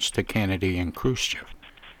turns to Kennedy and Khrushchev.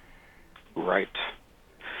 Right.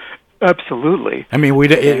 Absolutely. I mean, we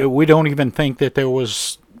don't even think that there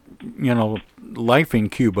was, life in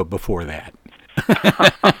Cuba before that.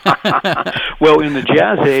 Well, in the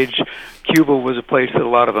Jazz Age, Cuba was a place that a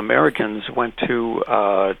lot of Americans went to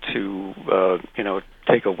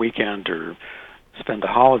take a weekend or spend a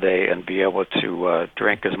holiday and be able to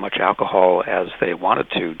drink as much alcohol as they wanted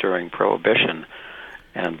to during Prohibition.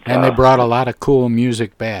 And they brought a lot of cool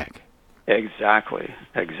music back. Exactly.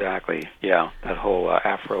 Yeah, that whole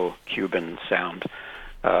Afro-Cuban sound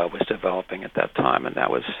was developing at that time, and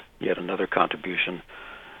that was yet another contribution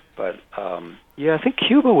But I think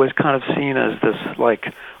Cuba was kind of seen as this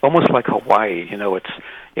almost like Hawaii.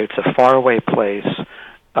 It's a faraway place,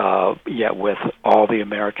 yet with all the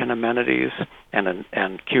American amenities,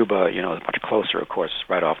 and Cuba, is much closer, of course,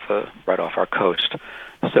 right off our coast.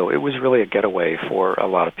 So it was really a getaway for a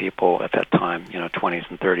lot of people at that time, 20s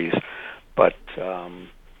and 30s. But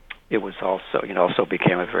it was also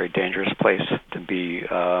became a very dangerous place to be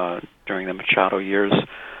during the Machado years,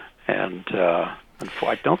 and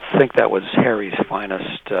I don't think that was Harry's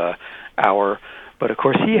finest hour. But of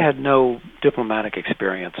course, he had no diplomatic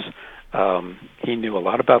experience. He knew a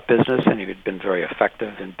lot about business, and he had been very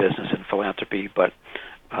effective in business and philanthropy. But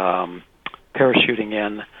parachuting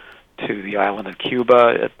in to the island of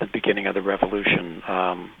Cuba at the beginning of the revolution,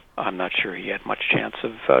 I'm not sure he had much chance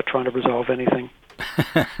of trying to resolve anything.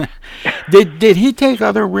 Did he take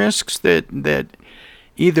other risks that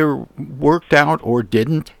either worked out or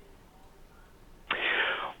didn't?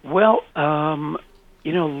 Well,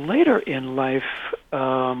 later in life,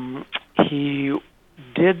 he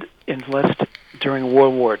did enlist during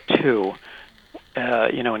World War II.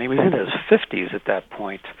 And he was in his 50s at that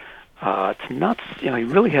point. It's nuts. He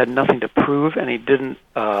really had nothing to prove, and he didn't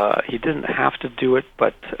have to do it,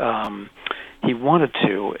 but he wanted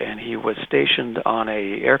to, and he was stationed on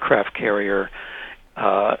a aircraft carrier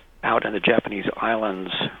out in the Japanese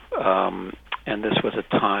islands, and this was a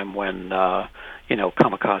time when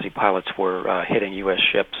kamikaze pilots were hitting U.S.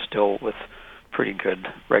 ships still with pretty good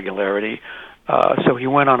regularity. So he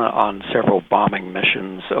went on several bombing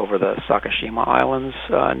missions over the Sakishima Islands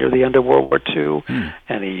near the end of World War II,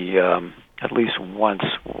 and he at least once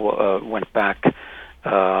went back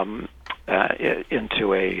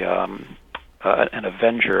into an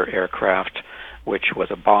Avenger aircraft, which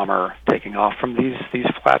was a bomber taking off from these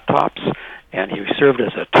flat tops, and he served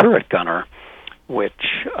as a turret gunner,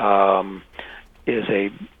 which is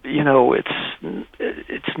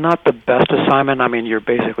it's not the best assignment. I mean, you're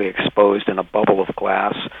basically exposed in a bubble of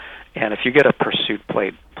glass, and if you get a pursuit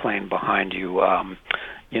plane behind you,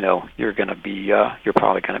 you're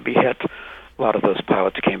probably going to be hit. A lot of those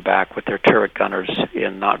pilots came back with their turret gunners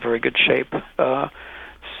in not very good shape.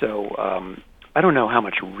 So I don't know how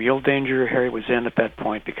much real danger Harry was in at that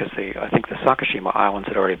point, because I think the Sakishima Islands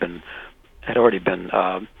had already been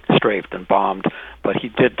strafed and bombed, but he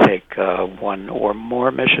did take one or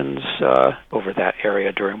more missions over that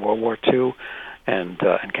area during World War II, and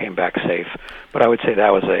came back safe. But I would say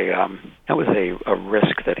that was a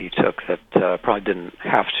risk that he took that probably didn't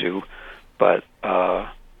have to, but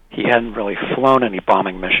he hadn't really flown any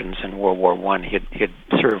bombing missions in World War I. He had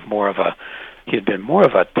served he had been more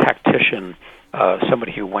of a tactician,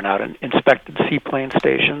 somebody who went out and inspected seaplane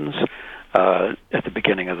stations at the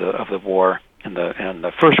beginning of the war in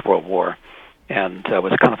the First World War, and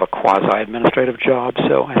was kind of a quasi-administrative job.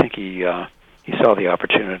 So I think he saw the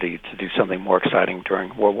opportunity to do something more exciting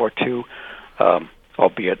during World War II,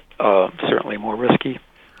 albeit certainly more risky.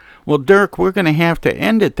 Well, Dirk, we're going to have to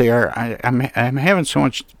end it there. I'm having so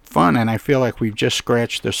much fun, and I feel like we've just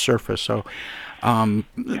scratched the surface. So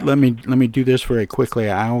let me do this very quickly.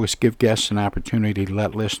 I always give guests an opportunity to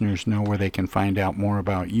let listeners know where they can find out more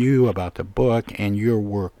about you, about the book, and your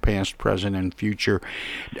work, past, present, and future.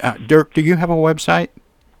 Dirk, do you have a website?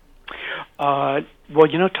 Well,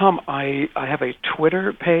 Tom, I have a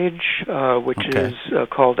Twitter page, which is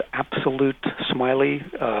called Absolute Smiley,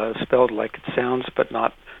 spelled like it sounds, but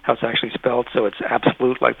not how it's actually spelled. So it's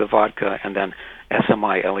Absolute like the vodka, and then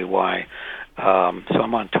Smiley. So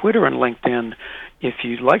I'm on Twitter and LinkedIn. If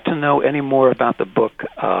you'd like to know any more about the book,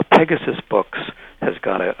 Pegasus Books has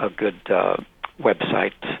got a good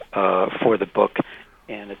website for the book,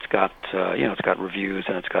 and it's got it's got reviews,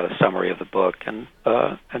 and it's got a summary of the book and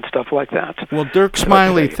stuff like that. Well, Dirk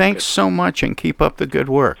Smillie, thanks so much, and keep up the good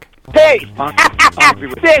work. Hey, Tom, thank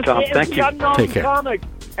you. Take care. Comic.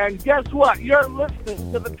 And guess what? You're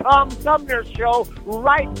listening to the Tom Sumner Show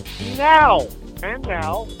right now. And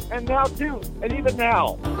now too, and even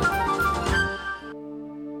now.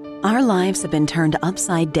 Our lives have been turned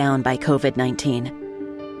upside down by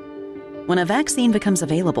COVID-19. When a vaccine becomes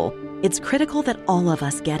available, it's critical that all of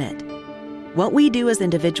us get it. What we do as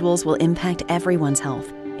individuals will impact everyone's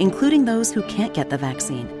health, including those who can't get the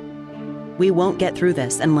vaccine. We won't get through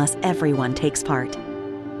this unless everyone takes part.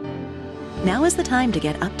 Now is the time to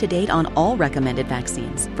get up to date on all recommended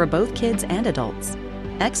vaccines for both kids and adults.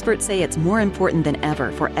 Experts say it's more important than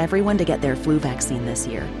ever for everyone to get their flu vaccine this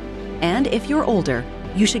year. And if you're older,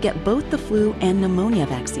 you should get both the flu and pneumonia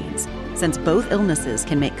vaccines, since both illnesses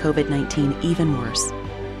can make COVID-19 even worse.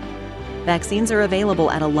 Vaccines are available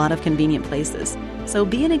at a lot of convenient places, so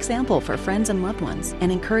be an example for friends and loved ones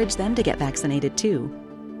and encourage them to get vaccinated too.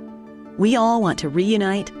 We all want to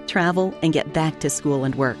reunite, travel, and get back to school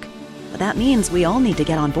and work. But that means we all need to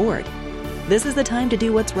get on board. This is the time to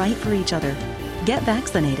do what's right for each other. Get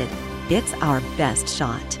vaccinated. It's our best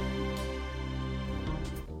shot.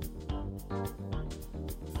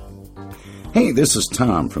 Hey, this is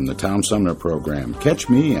Tom from the Tom Sumner Program. Catch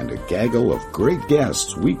me and a gaggle of great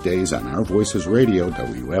guests weekdays on Our Voices Radio,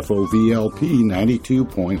 WFOVLP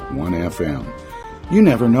 92.1 FM. You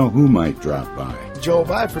never know who might drop by. Joe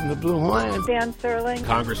By from the Blue Hawaiian. Dan Sterling.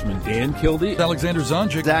 Congressman Dan Kildee. Alexander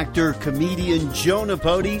Zonjic. Actor, comedian Joe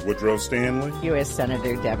Napodi. Woodrow Stanley. U.S.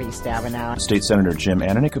 Senator Debbie Stabenow. State Senator Jim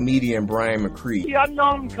Ananick. Comedian Brian McCree. The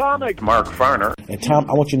unknown comic. Mark Farner. And Tom,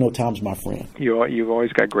 I want you to know Tom's my friend. You've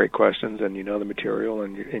always got great questions, and you know the material,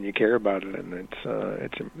 and you care about it, and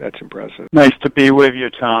that's impressive. Nice to be with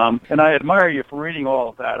you, Tom. And I admire you for reading all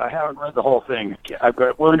of that. I haven't read the whole thing. I'm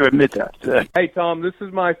willing to admit that. Hey, Tom, this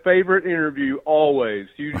is my favorite interview always.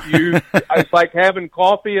 It's like having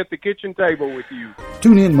coffee at the kitchen table with you.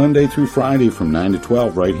 Tune in Monday through Friday from 9 to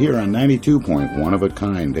 12 right here on 92.1 of a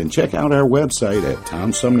kind, and check out our website at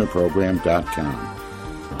TomSumnerProgram.com.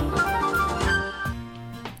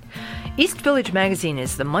 East Village Magazine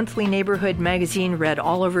is the monthly neighborhood magazine read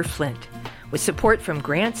all over Flint. With support from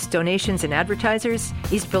grants, donations, and advertisers,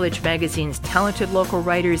 East Village Magazine's talented local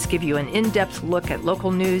writers give you an in-depth look at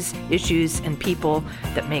local news, issues, and people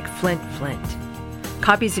that make Flint, Flint.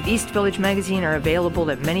 Copies of East Village Magazine are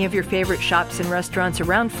available at many of your favorite shops and restaurants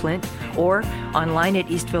around Flint or online at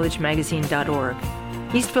eastvillagemagazine.org.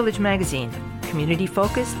 East Village Magazine,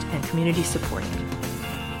 community-focused and community-supported.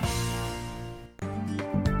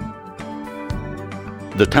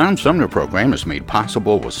 The Tom Sumner Program is made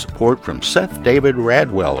possible with support from Seth David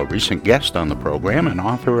Radwell, a recent guest on the program and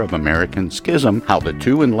author of American Schism, How the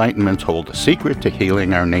Two Enlightenments Hold the Secret to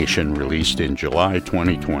Healing Our Nation, released in July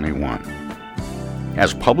 2021.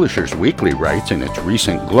 As Publishers Weekly writes in its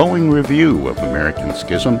recent glowing review of American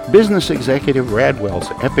Schism, business executive Radwell's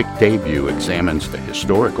epic debut examines the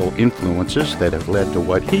historical influences that have led to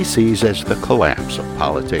what he sees as the collapse of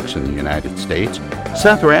politics in the United States.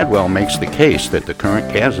 Seth Radwell makes the case that the current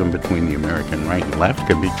chasm between the American right and left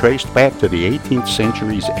can be traced back to the 18th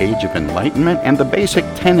century's Age of Enlightenment and the basic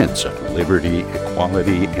tenets of liberty,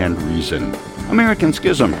 equality, and reason. American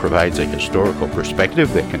Schism provides a historical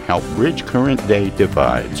perspective that can help bridge current-day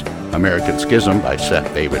divides. American Schism by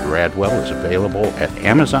Seth David Radwell is available at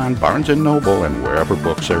Amazon, Barnes & Noble, and wherever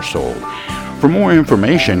books are sold. For more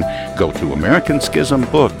information, go to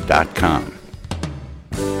AmericanSchismBook.com.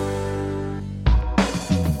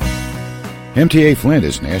 MTA Flint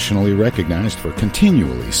is nationally recognized for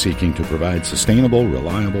continually seeking to provide sustainable,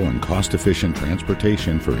 reliable, and cost-efficient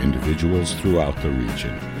transportation for individuals throughout the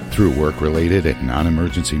region. Through work-related and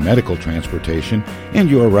non-emergency medical transportation and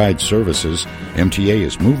Your Ride services, MTA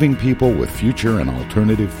is moving people with future and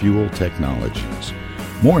alternative fuel technologies.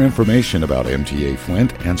 More information about MTA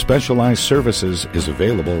Flint and specialized services is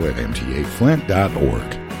available at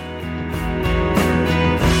mtaflint.org.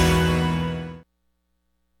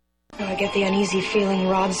 I get the uneasy feeling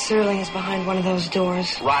Rod Serling is behind one of those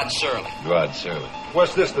doors. Rod Serling. Rod Serling.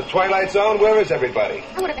 What's this, the Twilight Zone? Where is everybody?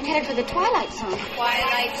 I would have been headed for the Twilight Zone.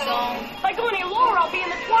 Twilight Zone. If I go any lower, I'll be in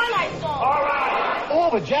the Twilight Zone. All right. Oh,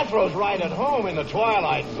 but Jethro's right at home in the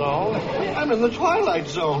Twilight Zone. I'm in the Twilight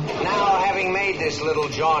Zone. Now, having made this little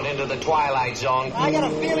jaunt into the Twilight Zone, I got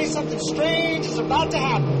a feeling something strange is about to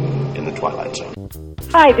happen. In the Twilight Zone.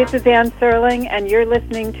 Hi, this is Dan Sterling, and you're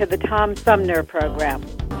listening to the Tom Sumner Program.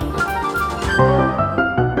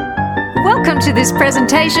 Welcome to this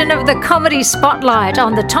presentation of the Comedy Spotlight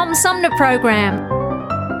on the Tom Sumner Program.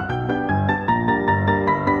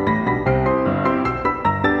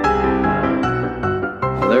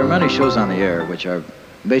 There are many shows on the air which are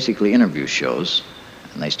basically interview shows,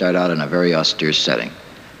 and they start out in a very austere setting.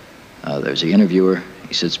 There's the interviewer,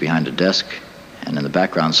 he sits behind a desk, and in the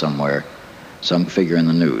background somewhere, some figure in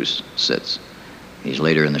the news sits. He's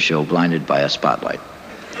later in the show blinded by a spotlight.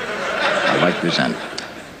 I'd like to present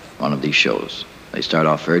one of these shows. They start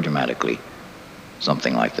off very dramatically,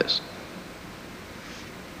 something like this.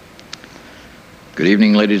 Good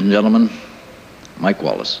evening, ladies and gentlemen. Mike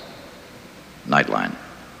Wallace, Nightline.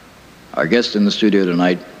 Our guest in the studio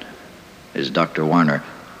tonight is Dr. Werner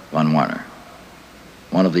von Werner,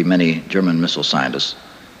 one of the many German missile scientists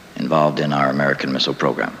involved in our American missile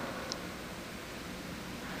program.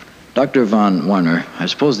 Dr. von Werner, I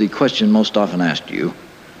suppose the question most often asked you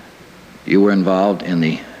were involved in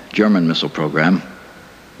the German missile program.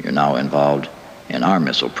 You're now involved in our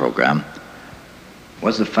missile program.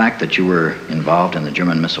 Was the fact that you were involved in the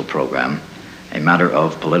German missile program a matter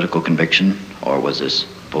of political conviction, or was this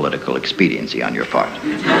political expediency on your part.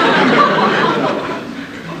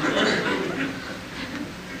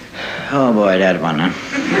 Oh boy, that one, huh?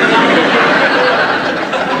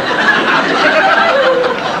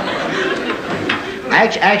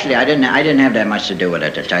 Actually, I didn't have that much to do with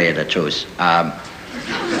it, to tell you the truth.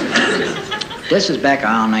 This is back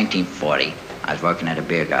around 1940. I was working at a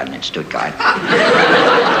beer garden in Stuttgart.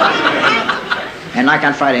 And like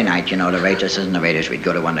on Friday night, you know, the waitresses and the waiters, we'd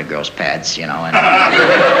go to one of the girls' pads, you know, and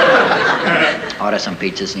order some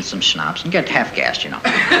pizzas and some schnapps and get half-gassed, you know.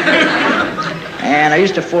 And I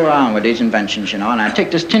used to fool around with these inventions, you know, and I'd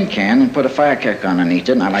take this tin can and put a firecracker underneath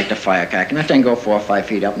it, and I like the firecracker, and that thing go 4 or 5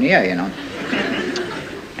 feet up in the air, you know.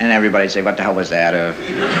 And everybody'd say, what the hell was that? Or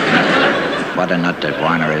what a nut that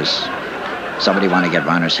Warner is. Somebody want to get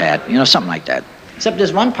Warner's hat, you know, something like that. Except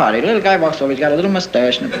this one party, the little guy walks over, he's got a little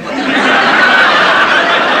mustache and a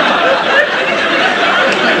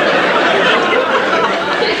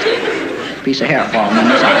piece of hair falling on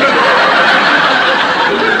his eye.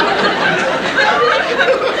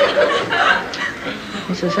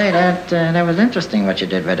 He says, hey, that was interesting what you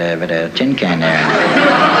did with a tin can there.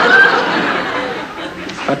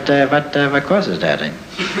 What causes that?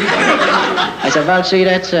 I said, well, see,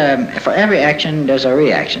 that's, for every action, there's a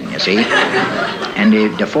reaction, you see. And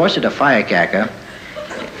the force of the firecracker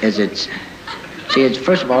is it's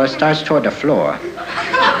first of all, it starts toward the floor.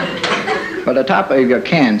 But the top of your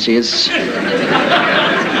can, see, it's,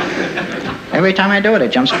 every time I do it,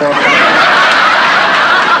 it jumps 4 or 5.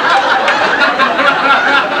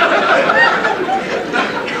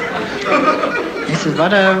 He says, what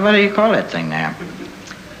do you call that thing there?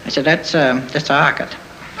 I said, that's a rocket.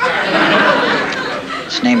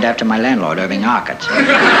 It's named after my landlord, Irving Rocket.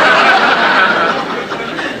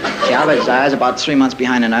 See, I was about 3 months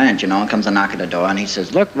behind an aunt, you know, and comes a knock at the door, and he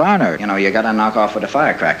says, look, Warner, you know, you got to knock off with the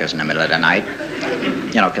firecrackers in the middle of the night,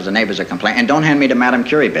 you know, because the neighbors are complaining. And don't hand me the Madame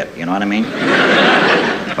Curie bit, you know what I mean?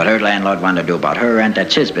 What her landlord wanted to do about her rent,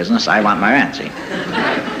 that's his business. I want my rent, see?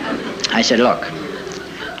 I said, look,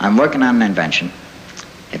 I'm working on an invention.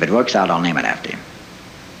 If it works out, I'll name it after you.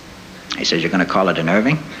 He says, you're going to call it an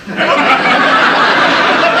Irving?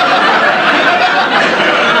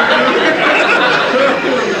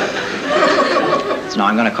 So, no,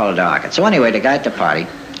 I'm going to call it a rocket. So anyway, the guy at the party,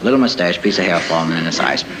 little mustache, piece of hair falling in his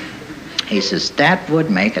eyes. He says, that would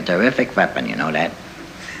make a terrific weapon, you know that?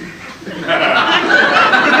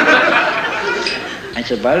 I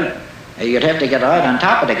said, well, you'd have to get right on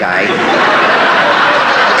top of the guy.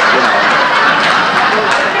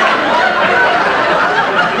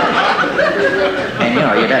 And, you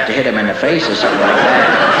know, you'd have to hit him in the face or something like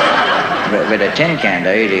that. With a tin can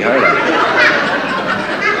to really hurt him.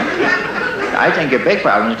 I think your big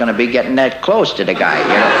problem is going to be getting that close to the guy, you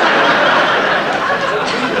know.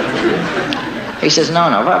 He says,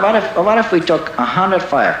 no. What if we took 100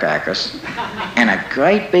 firecrackers and a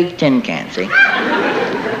great big tin can, see?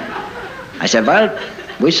 I said, well,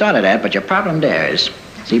 we saw to that, but your problem there is,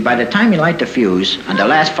 see, by the time you light the fuse on the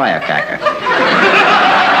last firecracker,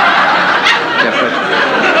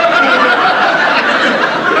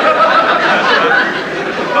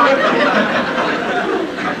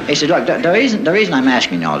 he said, look, the reason I'm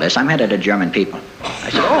asking you all this, I'm head of the German people. I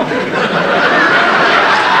said, oh.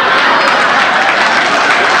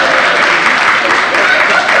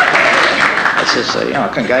 I says, you know,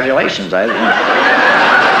 congratulations. I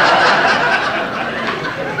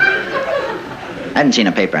hadn't seen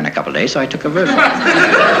a paper in a couple of days, so I took a verse.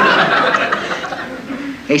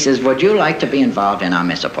 He says, would you like to be involved in our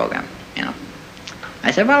missile program? You know.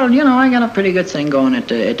 I said, well, you know, I got a pretty good thing going at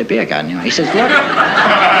the beer garden. You know. He says, look.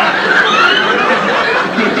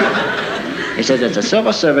 He says, it's a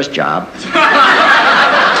civil service job. It's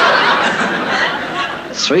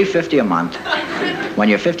 $3.50 a month. When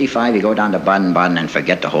you're 55, you go down to Baden-Baden and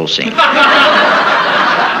forget the whole scene.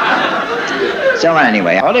 So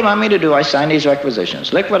anyway, all they want me to do, I sign these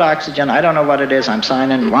requisitions. Liquid oxygen, I don't know what it is, I'm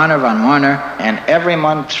signing Warner von Warner, and every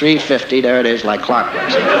month, $3.50, there it is, like clockwork.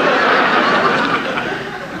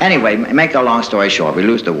 Anyway, make a long story short, we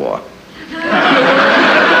lose the war.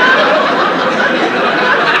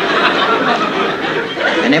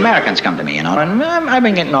 And the Americans come to me, you know, and I've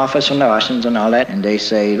been getting offers from the Russians and all that, and they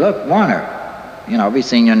say, look, Warner, you know, we've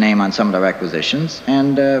seen your name on some of the requisitions,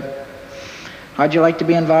 and how'd you like to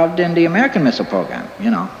be involved in the American missile program, you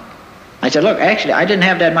know? I said, look, actually, I didn't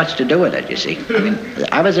have that much to do with it, you see. I mean,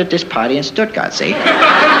 I was at this party in Stuttgart, see?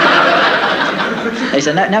 They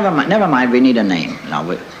said, never mind, we need a name. You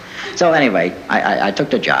know, so anyway, I took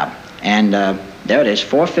the job, and there it is,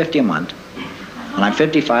 $4.50 a month. When I'm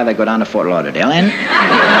 55, I go down to Fort Lauderdale, and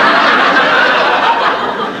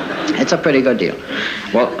It's a pretty good deal.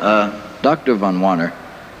 Well, Dr. Von Warner,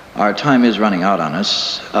 our time is running out on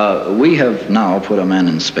us. We have now put a man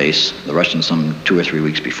in space. The Russians some 2 or 3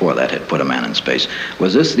 weeks before that had put a man in space.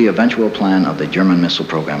 Was this the eventual plan of the German missile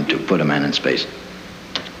program to put a man in space?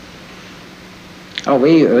 Oh,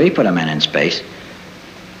 we put a man in space.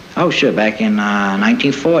 Oh, sure, back in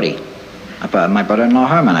 1940. My brother-in-law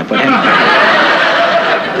Herman, I put him in.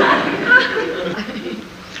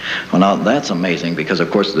 Well, now, that's amazing because, of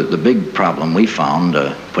course, the big problem we found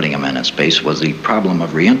putting a man in space was the problem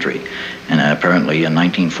of reentry. And apparently in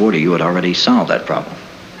 1940 you had already solved that problem.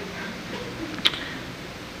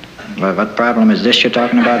 Well, what problem is this you're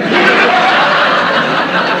talking about?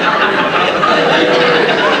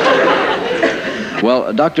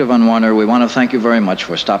 Well, Dr. Von Warner, we want to thank you very much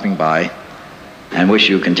for stopping by and wish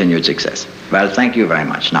you continued success. Well, thank you very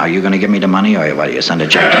much. Now, you going to give me the money or what, do you send a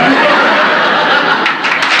check to me?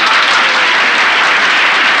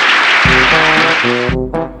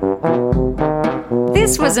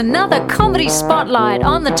 This was another Comedy Spotlight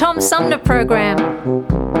on the Tom Sumner Program.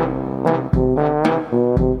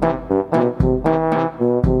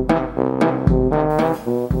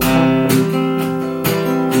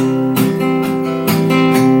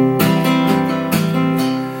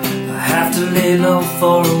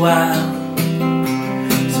 For a while,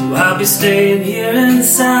 so I'll be staying here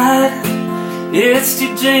inside. It's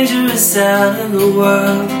too dangerous out in the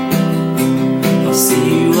world. I'll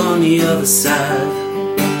see you on the other side.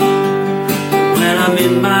 When I'm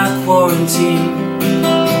in my quarantine,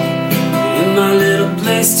 in my little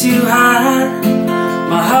place to hide,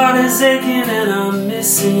 my heart is aching and I'm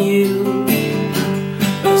missing you.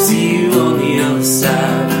 I'll see you on the other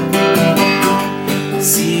side. I'll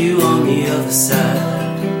see you on the other side.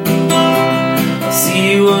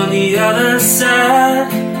 See you on the other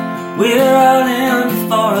side. We're all in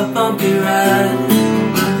for a bumpy ride.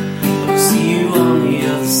 I'll see you on the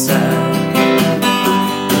other side.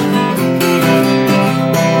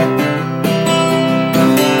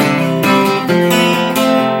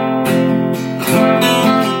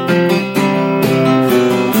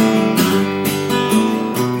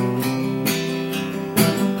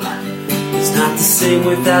 It's not the same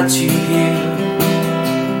without you here.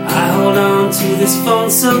 I hold on to this phone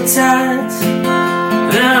so tight,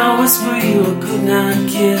 and I'll whisper you a goodnight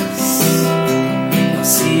kiss. I'll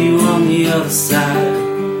see you on the other side.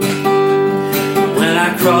 When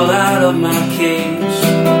I crawl out of my cage,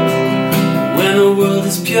 when the world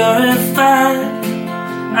is purified,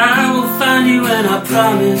 I will find you and I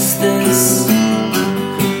promise this.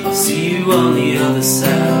 I'll see you on the other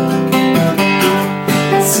side.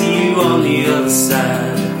 I'll see you on the other side.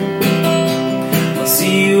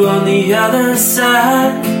 See you on the other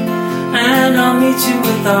side, and I'll meet you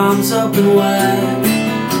with arms open wide.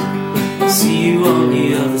 I'll see you on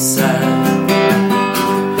the other side.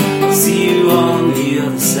 I'll see you on the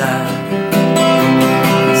other side.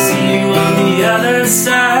 I'll see you on the other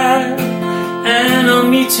side, and I'll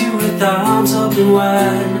meet you with arms open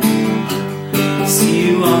wide. I'll see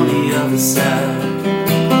you on the other side.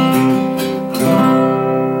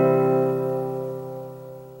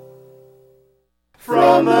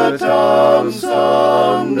 From the Tom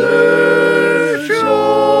Sumner Show.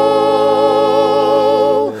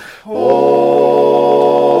 Oh,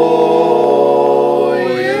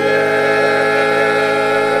 yeah.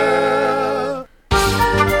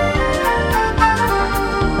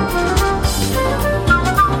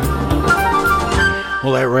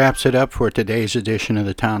 Well, that wraps it up for today's edition of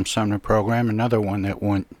the Tom Sumner Program. Another one that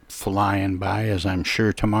went flying by, as I'm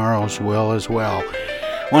sure tomorrow's will as well.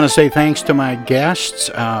 I want to say thanks to my guests,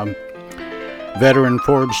 veteran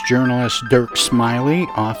Forbes journalist Dirk Smillie,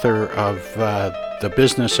 author of The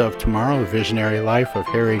Business of Tomorrow, The Visionary Life of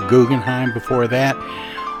Harry Guggenheim. Before that,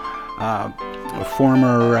 a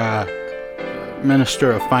former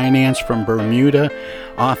Minister of Finance from Bermuda,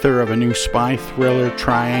 author of a new spy thriller,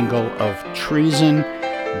 Triangle of Treason,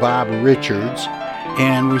 Bob Richards.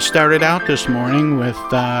 And we started out this morning with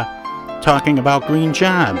talking about green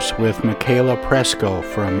jobs with Michaela Presco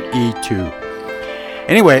from E2.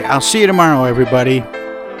 Anyway, I'll see you tomorrow, everybody.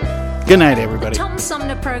 Good night, everybody. The Tom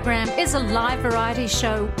Sumner Program is a live variety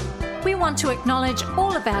show. We want to acknowledge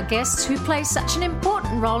all of our guests who play such an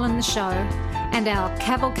important role in the show, and our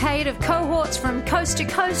cavalcade of cohorts from coast to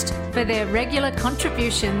coast for their regular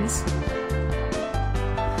contributions.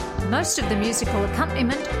 Most of the musical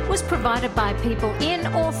accompaniment was provided by people in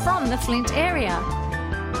or from the Flint area.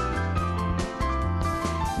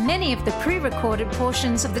 Many of the pre-recorded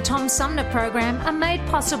portions of the Tom Sumner Program are made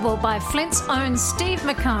possible by Flint's own Steve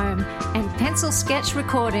McComb and Pencil Sketch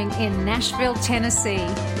Recording in Nashville, Tennessee.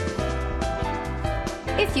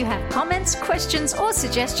 If if you have comments, questions, or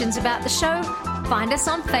suggestions about the show, find us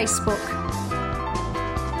on Facebook.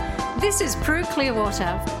 This is Prue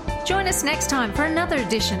Clearwater. Join us next time for another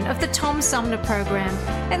edition of the Tom Sumner Program,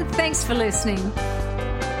 and thanks for listening.